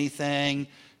doing anything,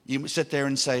 you sit there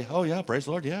and say, oh, yeah, praise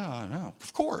the Lord. Yeah, I know.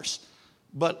 Of course.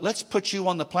 But let's put you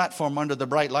on the platform under the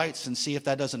bright lights and see if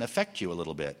that doesn't affect you a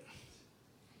little bit.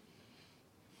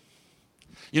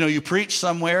 You know, you preach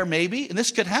somewhere maybe, and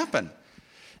this could happen.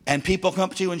 And people come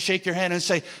up to you and shake your hand and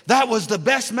say, that was the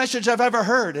best message I've ever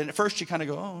heard. And at first you kind of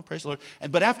go, oh, praise the Lord.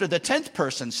 But after the 10th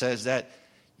person says that,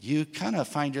 you kind of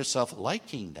find yourself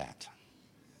liking that.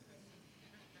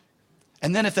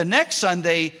 And then if the next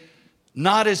Sunday,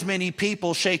 not as many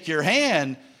people shake your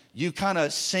hand, you kind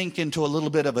of sink into a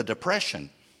little bit of a depression.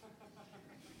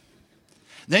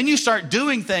 Then you start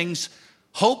doing things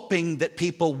hoping that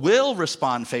people will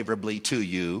respond favorably to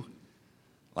you,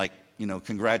 like, you know,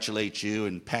 congratulate you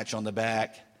and pat you on the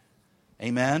back.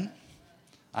 Amen?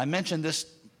 I mentioned this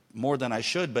more than I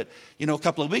should, but, you know, a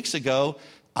couple of weeks ago,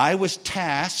 I was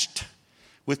tasked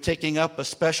with taking up a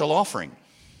special offering.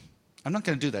 I'm not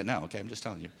going to do that now, okay? I'm just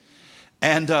telling you.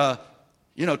 And,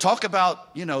 you know, talk about,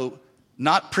 you know,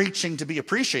 not preaching to be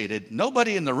appreciated.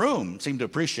 Nobody in the room seemed to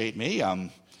appreciate me.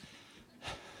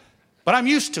 But I'm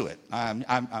used to it.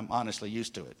 I'm honestly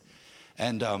used to it.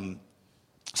 And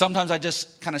sometimes I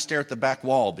just kind of stare at the back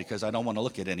wall because I don't want to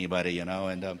look at anybody, you know.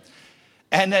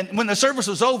 And then when the service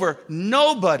was over,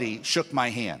 nobody shook my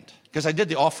hand because I did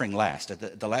the offering last.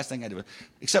 The last thing I did,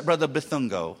 except Brother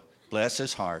Bethungo, bless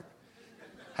his heart,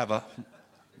 have a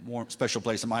warm, special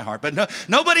place in my heart. But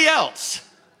nobody else.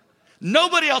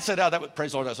 Nobody else said, oh,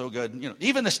 praise the Lord, that's so good. You know,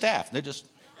 even the staff, they just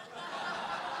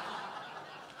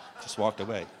walked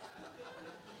away.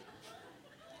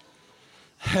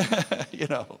 You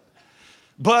know.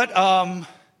 But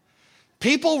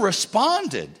people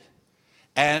responded.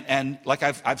 And like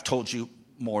I've told you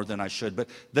more than I should, but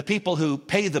the people who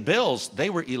pay the bills, they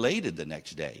were elated the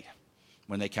next day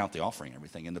when they count the offering and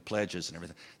everything and the pledges and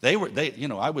everything. They you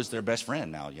know, I was their best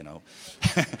friend now, you know.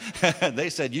 They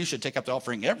said, you should take up the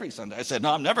offering every Sunday. I said,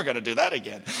 no, I'm never going to do that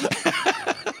again.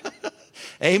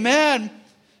 Amen.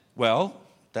 Well,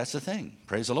 that's the thing.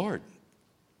 Praise the Lord.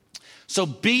 So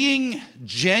being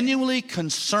genuinely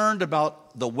concerned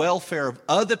about the welfare of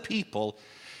other people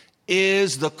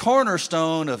is the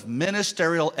cornerstone of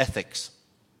ministerial ethics.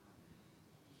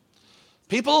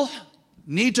 People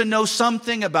need to know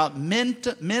something about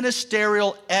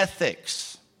ministerial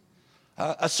ethics,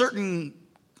 a certain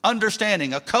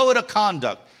understanding, a code of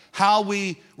conduct, how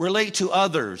we relate to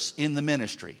others in the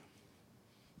ministry.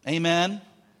 Amen?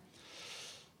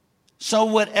 So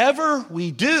whatever we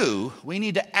do, we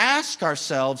need to ask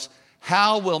ourselves,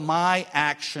 how will my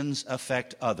actions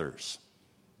affect others?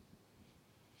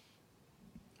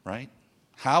 Right?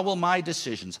 How will my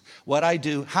decisions, what I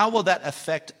do, how will that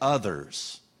affect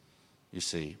others? You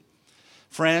see.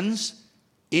 Friends,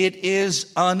 it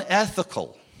is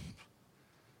unethical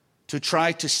to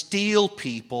try to steal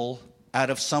people out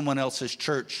of someone else's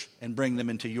church and bring them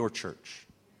into your church.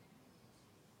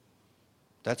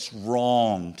 That's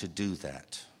wrong to do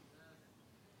that.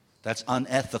 That's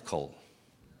unethical.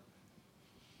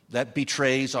 That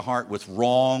betrays a heart with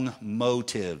wrong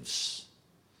motives.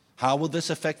 How will this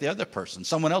affect the other person?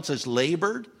 Someone else has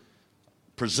labored,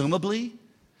 presumably,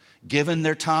 given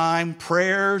their time,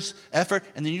 prayers, effort,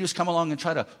 and then you just come along and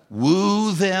try to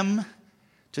woo them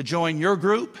to join your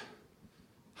group?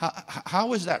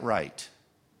 How is that right?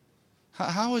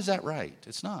 How is that right?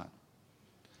 It's not.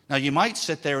 Now, you might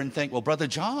sit there and think, well, Brother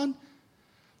John,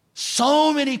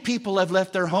 so many people have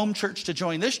left their home church to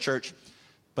join this church,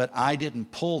 but I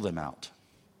didn't pull them out.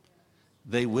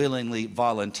 They willingly,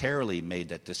 voluntarily made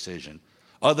that decision.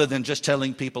 Other than just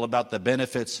telling people about the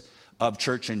benefits of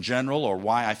church in general or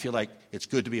why I feel like it's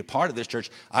good to be a part of this church,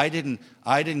 I didn't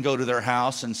go to their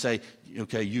house and say,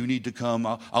 okay, you need to come.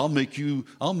 I'll make you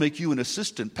an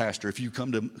assistant pastor if you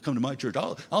come to my church.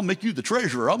 I'll make you the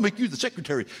treasurer. I'll make you the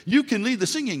secretary. You can lead the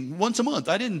singing once a month.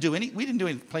 We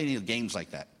didn't play any games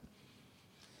like that.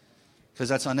 Because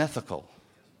that's unethical.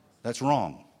 That's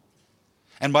wrong.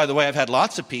 And by the way, I've had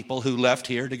lots of people who left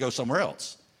here to go somewhere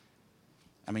else.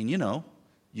 I mean,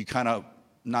 you kind of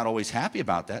not always happy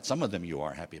about that. Some of them you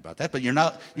are happy about that, but you're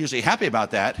not usually happy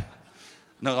about that.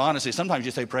 No, honestly, sometimes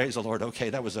you say, praise the Lord. Okay,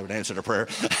 that was an answer to prayer.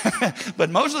 But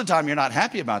most of the time you're not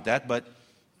happy about that, but,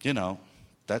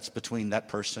 that's between that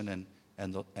person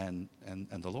and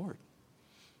the Lord.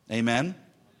 Amen?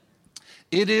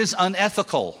 It is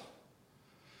unethical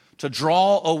to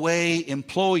draw away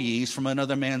employees from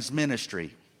another man's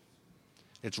ministry.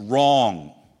 It's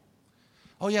wrong.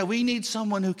 Oh, yeah, we need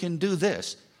someone who can do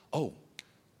this. Oh,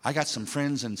 I got some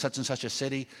friends in such and such a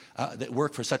city that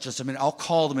work for such and such. I'll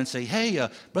call them and say, hey,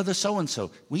 brother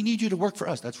so-and-so, we need you to work for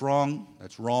us. That's wrong.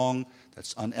 That's wrong.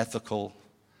 That's unethical.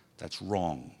 That's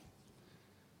wrong.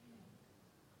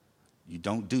 You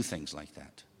don't do things like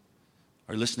that.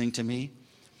 Are you listening to me?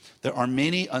 There are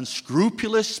many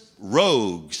unscrupulous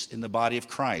rogues in the body of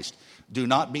Christ. Do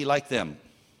not be like them.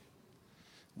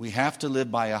 We have to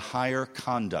live by a higher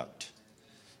conduct.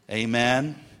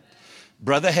 Amen.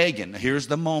 Brother Hagin, here's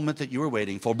the moment that you were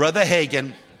waiting for. Brother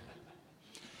Hagin,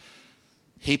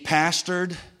 he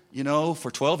pastored,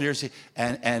 for 12 years,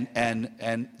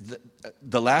 and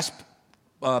the last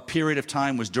period of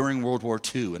time was during World War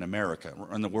II in America,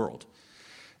 in the world.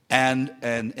 And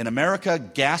in America,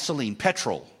 gasoline,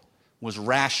 petrol, was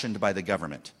rationed by the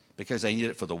government because they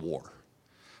needed it for the war.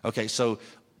 Okay, so,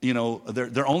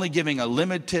 they're only giving a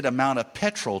limited amount of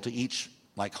petrol to each,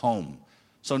 home.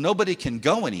 So nobody can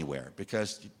go anywhere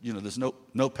because, there's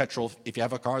no petrol. If you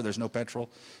have a car, there's no petrol.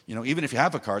 Even if you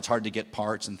have a car, it's hard to get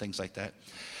parts and things like that.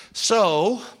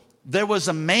 So there was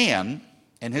a man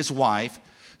and his wife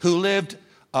who lived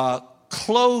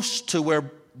close to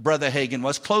where Brother Hagin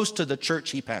was, close to the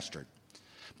church he pastored.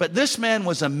 But this man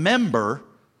was a member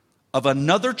of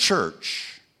another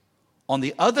church on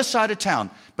the other side of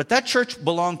town. But that church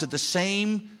belonged to the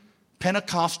same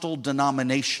Pentecostal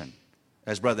denomination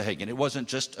as Brother Hagin. It wasn't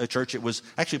just a church. It was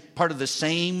actually part of the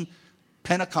same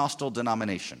Pentecostal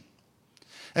denomination.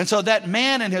 And so that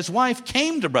man and his wife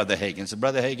came to Brother Hagin and said,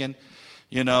 Brother Hagin,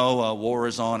 war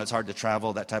is on. It's hard to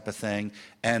travel, that type of thing.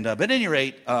 And but at any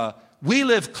rate, we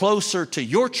live closer to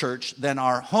your church than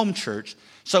our home church.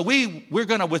 So we're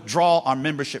going to withdraw our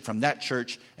membership from that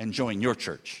church and join your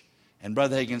church. And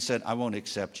Brother Hagin said, I won't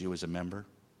accept you as a member.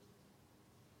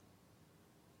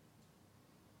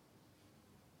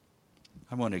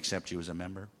 I won't accept you as a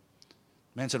member.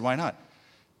 Man said, why not?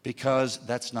 Because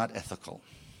that's not ethical.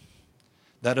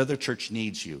 That other church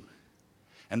needs you.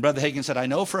 And Brother Hagin said, I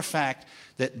know for a fact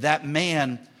that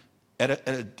man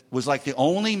was like the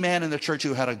only man in the church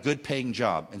who had a good paying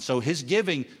job. And so his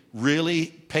giving really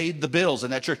paid the bills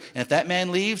in that church. And if that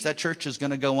man leaves, that church is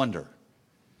going to go under.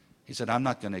 He said, I'm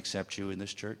not going to accept you in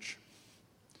this church.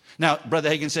 Now, Brother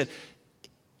Hagin said,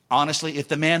 honestly, if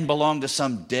the man belonged to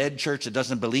some dead church that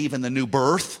doesn't believe in the new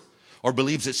birth or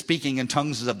believes that speaking in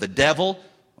tongues is of the devil,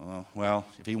 well,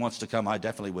 if he wants to come, I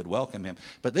definitely would welcome him.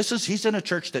 But he's in a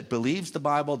church that believes the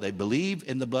Bible. They believe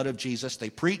in the blood of Jesus. They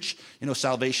preach,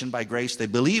 salvation by grace. They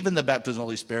believe in the baptism of the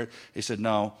Holy Spirit. He said,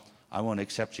 no, I won't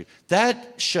accept you.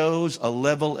 That shows a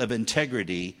level of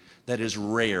integrity that is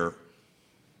rare.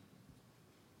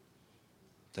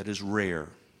 That is rare.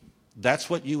 That's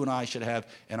what you and I should have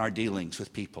in our dealings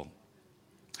with people.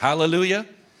 Hallelujah.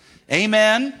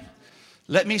 Amen.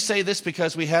 Let me say this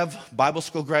because we have Bible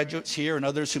school graduates here and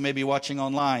others who may be watching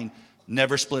online.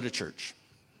 Never split a church.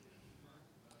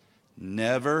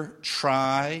 Never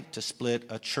try to split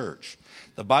a church.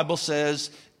 The Bible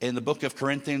says in the book of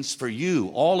Corinthians, for you,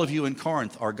 all of you in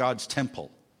Corinth are God's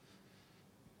temple.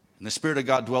 And the Spirit of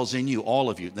God dwells in you, all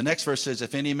of you. The next verse says,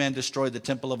 if any man destroy the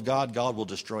temple of God, God will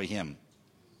destroy him.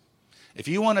 If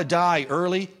you want to die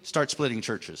early, start splitting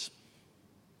churches.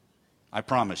 I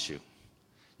promise you.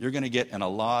 You're going to get in a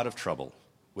lot of trouble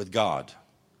with God.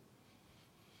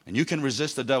 And you can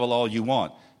resist the devil all you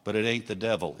want, but it ain't the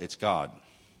devil, it's God.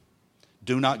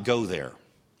 Do not go there.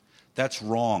 That's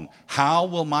wrong. How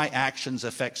will my actions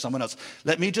affect someone else?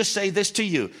 Let me just say this to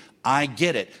you. I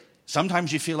get it.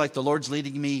 Sometimes you feel like the Lord's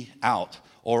leading me out,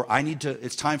 or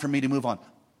it's time for me to move on.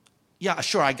 Yeah,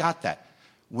 sure, I got that.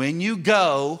 When you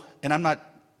go, and I'm not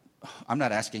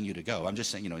asking you to go. I'm just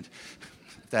saying, if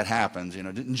that happens,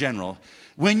 in general.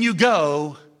 When you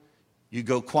go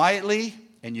quietly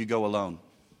and you go alone.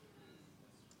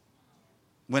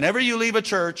 Whenever you leave a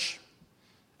church,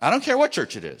 I don't care what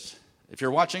church it is. If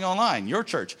you're watching online, your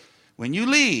church,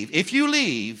 if you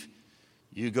leave,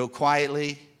 you go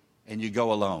quietly and you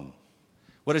go alone.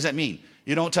 What does that mean?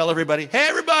 You don't tell everybody, hey,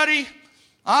 everybody,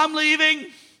 I'm leaving.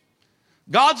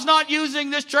 God's not using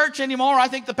this church anymore. I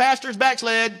think the pastor's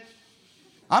backslid.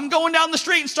 I'm going down the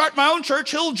street and start my own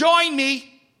church. He'll join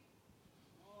me.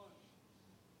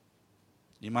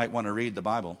 You might want to read the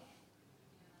Bible.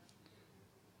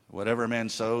 Whatever a man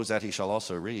sows, that he shall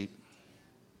also reap.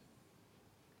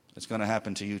 It's going to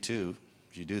happen to you too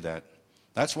if you do that.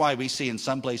 That's why we see in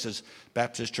some places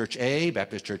Baptist Church A,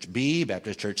 Baptist Church B,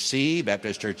 Baptist Church C,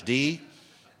 Baptist Church D,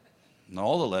 and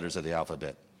all the letters of the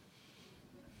alphabet.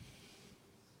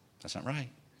 That's not right.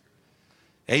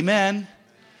 Amen.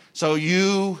 So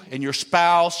you and your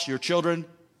spouse, your children,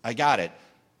 I got it.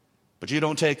 But you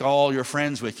don't take all your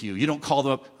friends with you. You don't call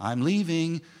them up, I'm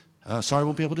leaving. Sorry I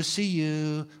won't be able to see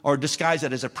you. Or disguise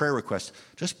it as a prayer request.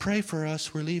 Just pray for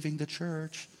us. We're leaving the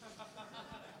church.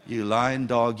 You lying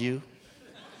dog, you.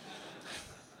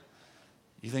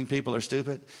 You think people are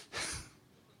stupid?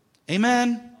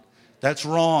 Amen. That's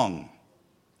wrong.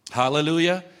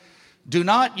 Hallelujah. Do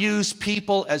not use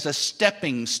people as a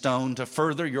stepping stone to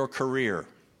further your career.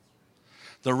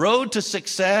 The road to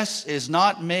success is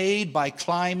not made by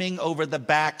climbing over the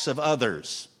backs of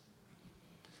others.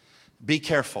 Be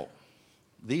careful.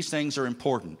 These things are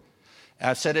important.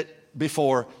 I've said it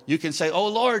before. You can say, oh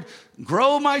Lord,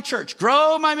 grow my church,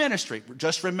 grow my ministry.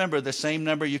 Just remember, the same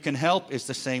number you can help is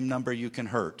the same number you can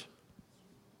hurt.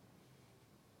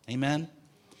 Amen?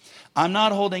 I'm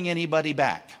not holding anybody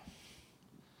back.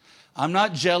 I'm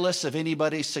not jealous of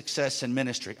anybody's success in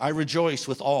ministry. I rejoice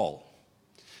with all.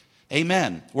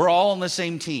 Amen. We're all on the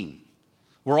same team.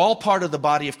 We're all part of the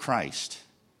body of Christ.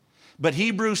 But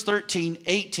Hebrews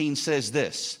 13:18 says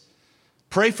this,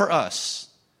 pray for us,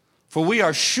 for we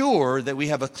are sure that we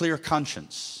have a clear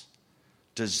conscience,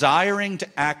 desiring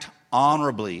to act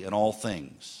honorably in all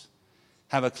things.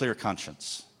 Have a clear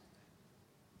conscience.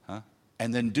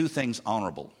 And then do things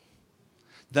honorable.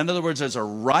 In other words, there's a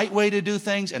right way to do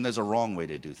things and there's a wrong way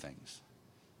to do things.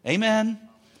 Amen.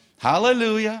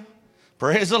 Hallelujah.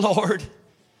 Praise the Lord.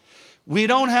 We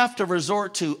don't have to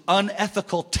resort to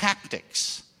unethical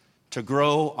tactics to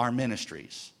grow our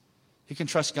ministries. You can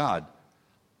trust God.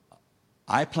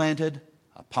 I planted,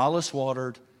 Apollos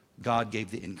watered, God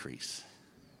gave the increase.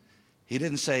 He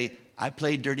didn't say, I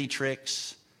played dirty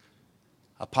tricks,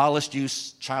 Apollos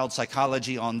used child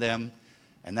psychology on them,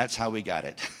 and that's how we got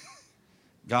it.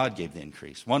 God gave the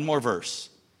increase. One more verse.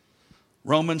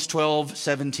 Romans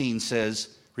 12:17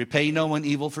 says, repay no one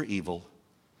evil for evil,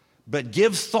 but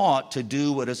give thought to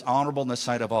do what is honorable in the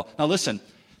sight of all. Now listen,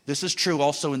 this is true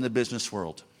also in the business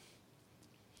world.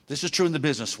 This is true in the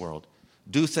business world.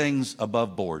 Do things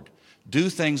above board. Do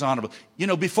things honorable.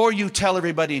 Before you tell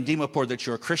everybody in Dimapur that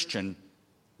you're a Christian,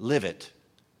 live it.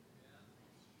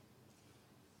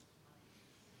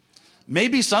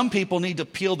 Maybe some people need to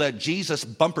peel that Jesus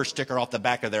bumper sticker off the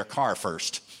back of their car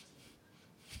first.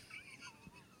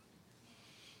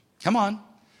 Come on.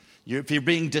 If you're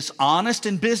being dishonest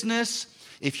in business,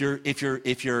 if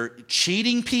you're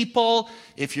cheating people,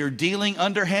 if you're dealing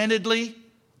underhandedly,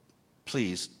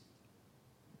 please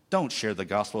don't share the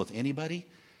gospel with anybody.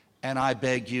 And I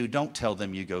beg you, don't tell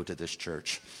them you go to this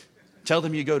church. Tell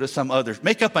them you go to some other.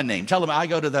 Make up a name. Tell them I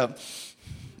go to the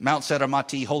Mount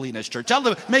Saramati Holiness Church. Tell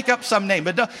them, make up some name.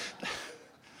 But don't,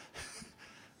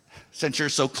 since you're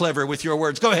so clever with your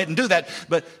words, go ahead and do that.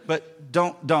 But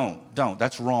don't.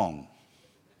 That's wrong.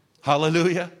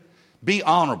 Hallelujah. Be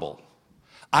honorable.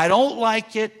 I don't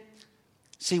like it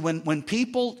See, when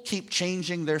people keep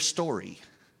changing their story,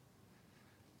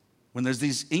 when there's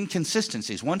these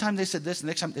inconsistencies, one time they said this, the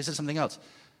next time they said something else,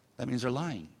 that means they're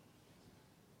lying.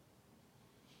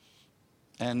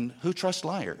 And who trusts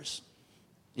liars?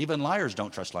 Even liars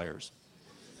don't trust liars.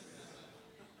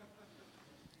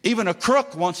 Even a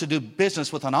crook wants to do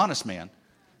business with an honest man.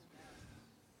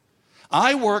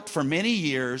 I worked for many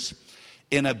years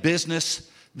in a business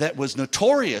that was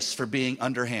notorious for being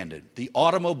underhanded, the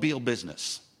automobile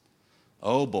business.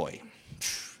 Oh boy,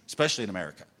 especially in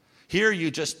America. Here you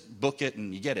just book it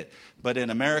and you get it. But in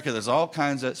America, there's all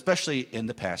kinds of, especially in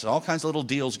the past, all kinds of little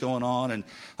deals going on and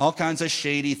all kinds of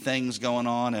shady things going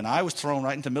on. And I was thrown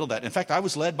right into the middle of that. In fact, I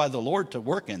was led by the Lord to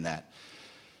work in that.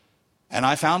 And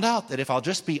I found out that if I'll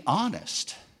just be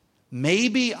honest,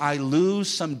 maybe I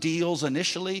lose some deals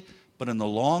initially, but in the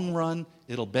long run,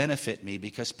 it'll benefit me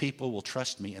because people will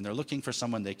trust me and they're looking for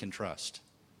someone they can trust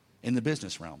in the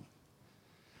business realm.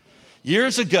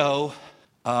 Years ago,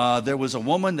 there was a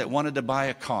woman that wanted to buy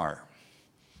a car,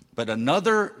 but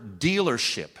another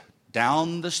dealership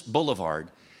down this boulevard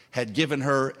had given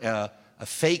her a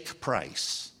fake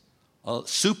price, a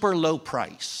super low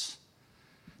price.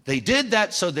 They did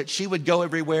that so that she would go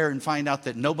everywhere and find out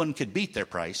that no one could beat their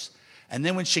price. And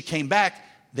then when she came back,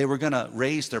 they were going to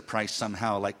raise their price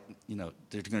somehow, like,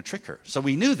 they're going to trick her. So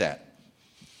we knew that.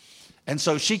 And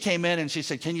so she came in and she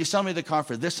said, can you sell me the car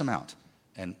for this amount?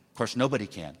 And of course, nobody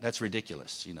can. That's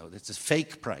ridiculous. It's a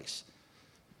fake price.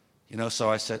 So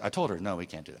I told her, no, we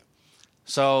can't do that.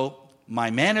 So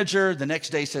my manager the next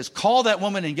day says, call that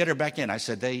woman and get her back in. I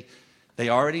said, they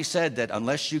already said that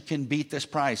unless you can beat this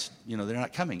price, they're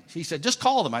not coming. He said, just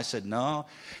call them. I said, no.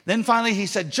 Then finally he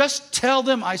said, just tell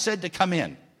them I said to come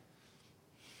in.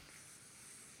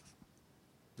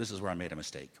 This is where I made a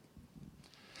mistake.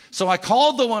 So I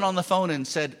called the one on the phone and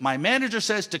said, my manager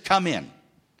says to come in.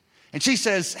 And she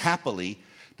says happily,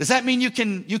 does that mean you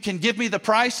can give me the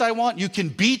price I want? You can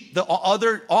beat the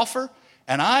other offer?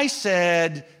 And I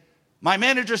said, my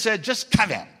manager said, just come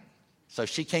in. So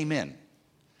she came in.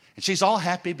 And she's all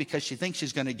happy because she thinks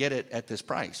she's going to get it at this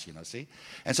price, see?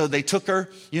 And so they took her,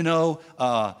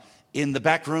 in the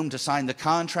back room to sign the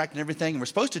contract and everything. And we're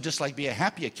supposed to just like be a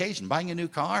happy occasion, buying a new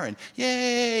car and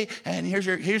yay, and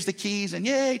here's the keys and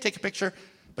yay, take a picture.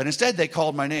 But instead they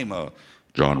called my name,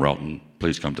 John Roughton,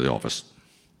 please come to the office.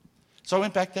 So I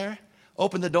went back there,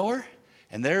 opened the door,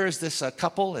 and there is this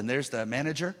couple, and there's the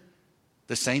manager,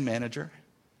 the same manager.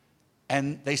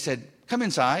 And they said, come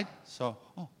inside. So,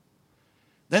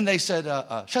 Then they said,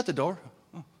 shut the door.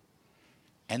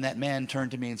 And that man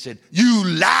turned to me and said, you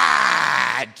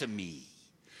lied to me.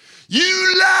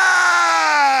 You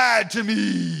lied to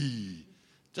me.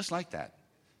 Just like that.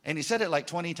 And he said it like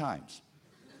 20 times.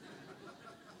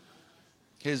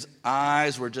 His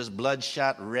eyes were just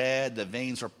bloodshot red. The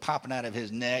veins were popping out of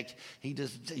his neck. He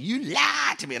just said, you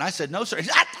lied to me. And I said, no, sir. He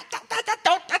said,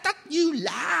 you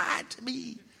lied to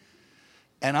me.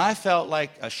 And I felt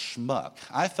like a schmuck.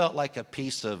 I felt like a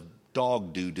piece of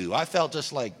dog doo-doo. I felt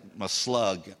just like a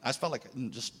slug. I felt like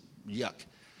just yuck.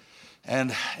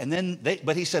 And then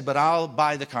but he said, but I'll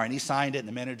buy the car. And he signed it, and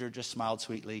the manager just smiled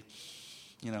sweetly,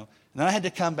 And then I had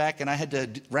to come back, and I had to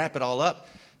wrap it all up.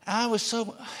 I was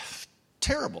so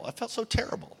terrible. I felt so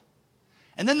terrible.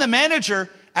 And then the manager,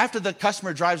 after the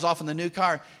customer drives off in the new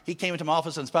car, he came into my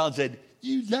office and smiled and said,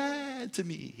 you lied to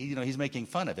me. He's making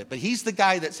fun of it. But he's the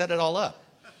guy that set it all up.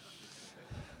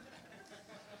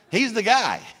 He's the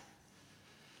guy.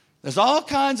 There's all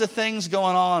kinds of things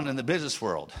going on in the business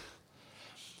world.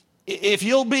 If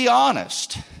you'll be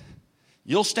honest,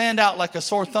 you'll stand out like a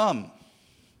sore thumb.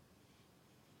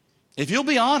 If you'll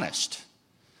be honest,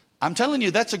 I'm telling you,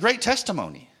 that's a great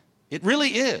testimony. It really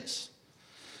is.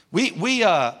 We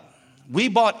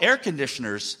bought air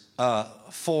conditioners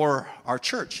for our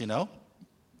church, And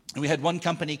we had one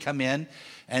company come in,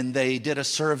 and they did a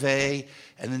survey,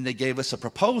 and then they gave us a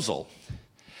proposal.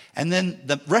 And then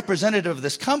the representative of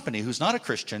this company, who's not a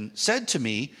Christian, said to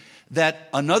me that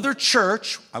another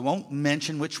church, I won't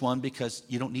mention which one because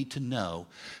you don't need to know,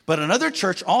 but another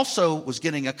church also was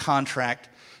getting a contract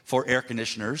for air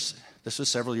conditioners. This was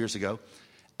several years ago.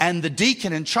 And the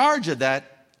deacon in charge of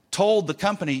that told the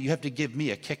company, you have to give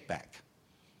me a kickback.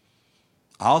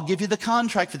 I'll give you the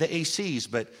contract for the ACs,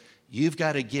 but you've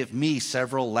got to give me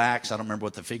several lakhs, I don't remember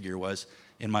what the figure was,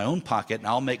 in my own pocket, and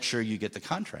I'll make sure you get the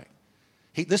contract.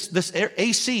 This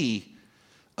AC,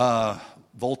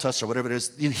 Voltus or whatever it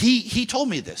is, he told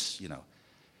me this,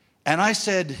 And I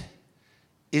said,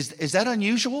 is that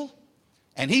unusual?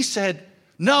 And he said,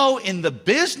 no, in the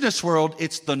business world,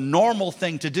 it's the normal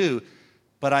thing to do.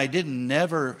 But I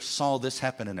never saw this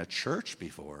happen in a church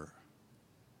before.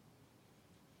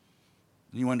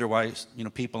 You wonder why,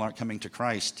 people aren't coming to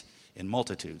Christ in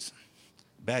multitudes.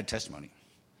 Bad testimony.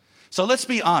 So let's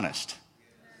be honest.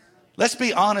 Let's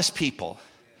be honest people.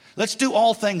 Let's do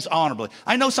all things honorably.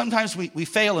 I know sometimes we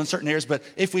fail in certain areas, but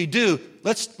if we do,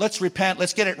 let's repent,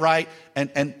 let's get it right,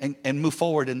 and move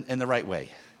forward in the right way.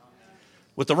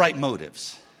 With the right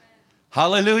motives.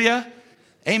 Hallelujah.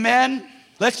 Amen.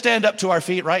 Let's stand up to our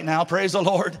feet right now. Praise the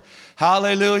Lord.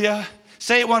 Hallelujah.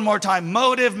 Say it one more time.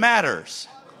 Motive matters.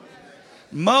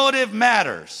 Motive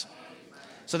matters.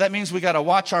 So that means we got to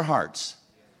watch our hearts.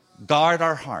 Guard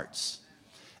our hearts.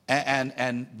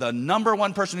 And the number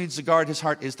one person who needs to guard his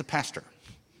heart is the pastor.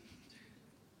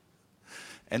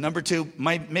 And number two,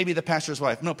 maybe the pastor's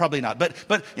wife. No, probably not.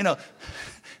 But we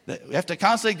have to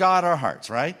constantly guard our hearts,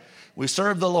 right? We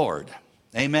serve the Lord.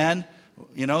 Amen.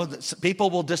 People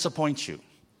will disappoint you.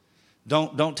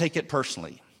 Don't take it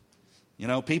personally.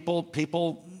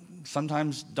 People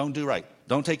sometimes don't do right.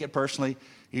 Don't take it personally.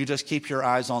 You just keep your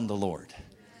eyes on the Lord.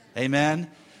 Amen.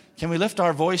 Can we lift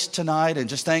our voice tonight and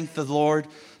just thank the Lord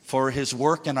for his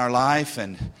work in our life,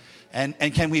 and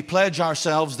can we pledge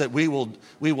ourselves that we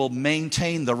will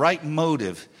maintain the right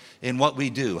motive in what we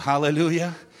do?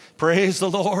 Hallelujah. Praise the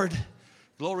Lord.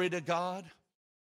 Glory to God.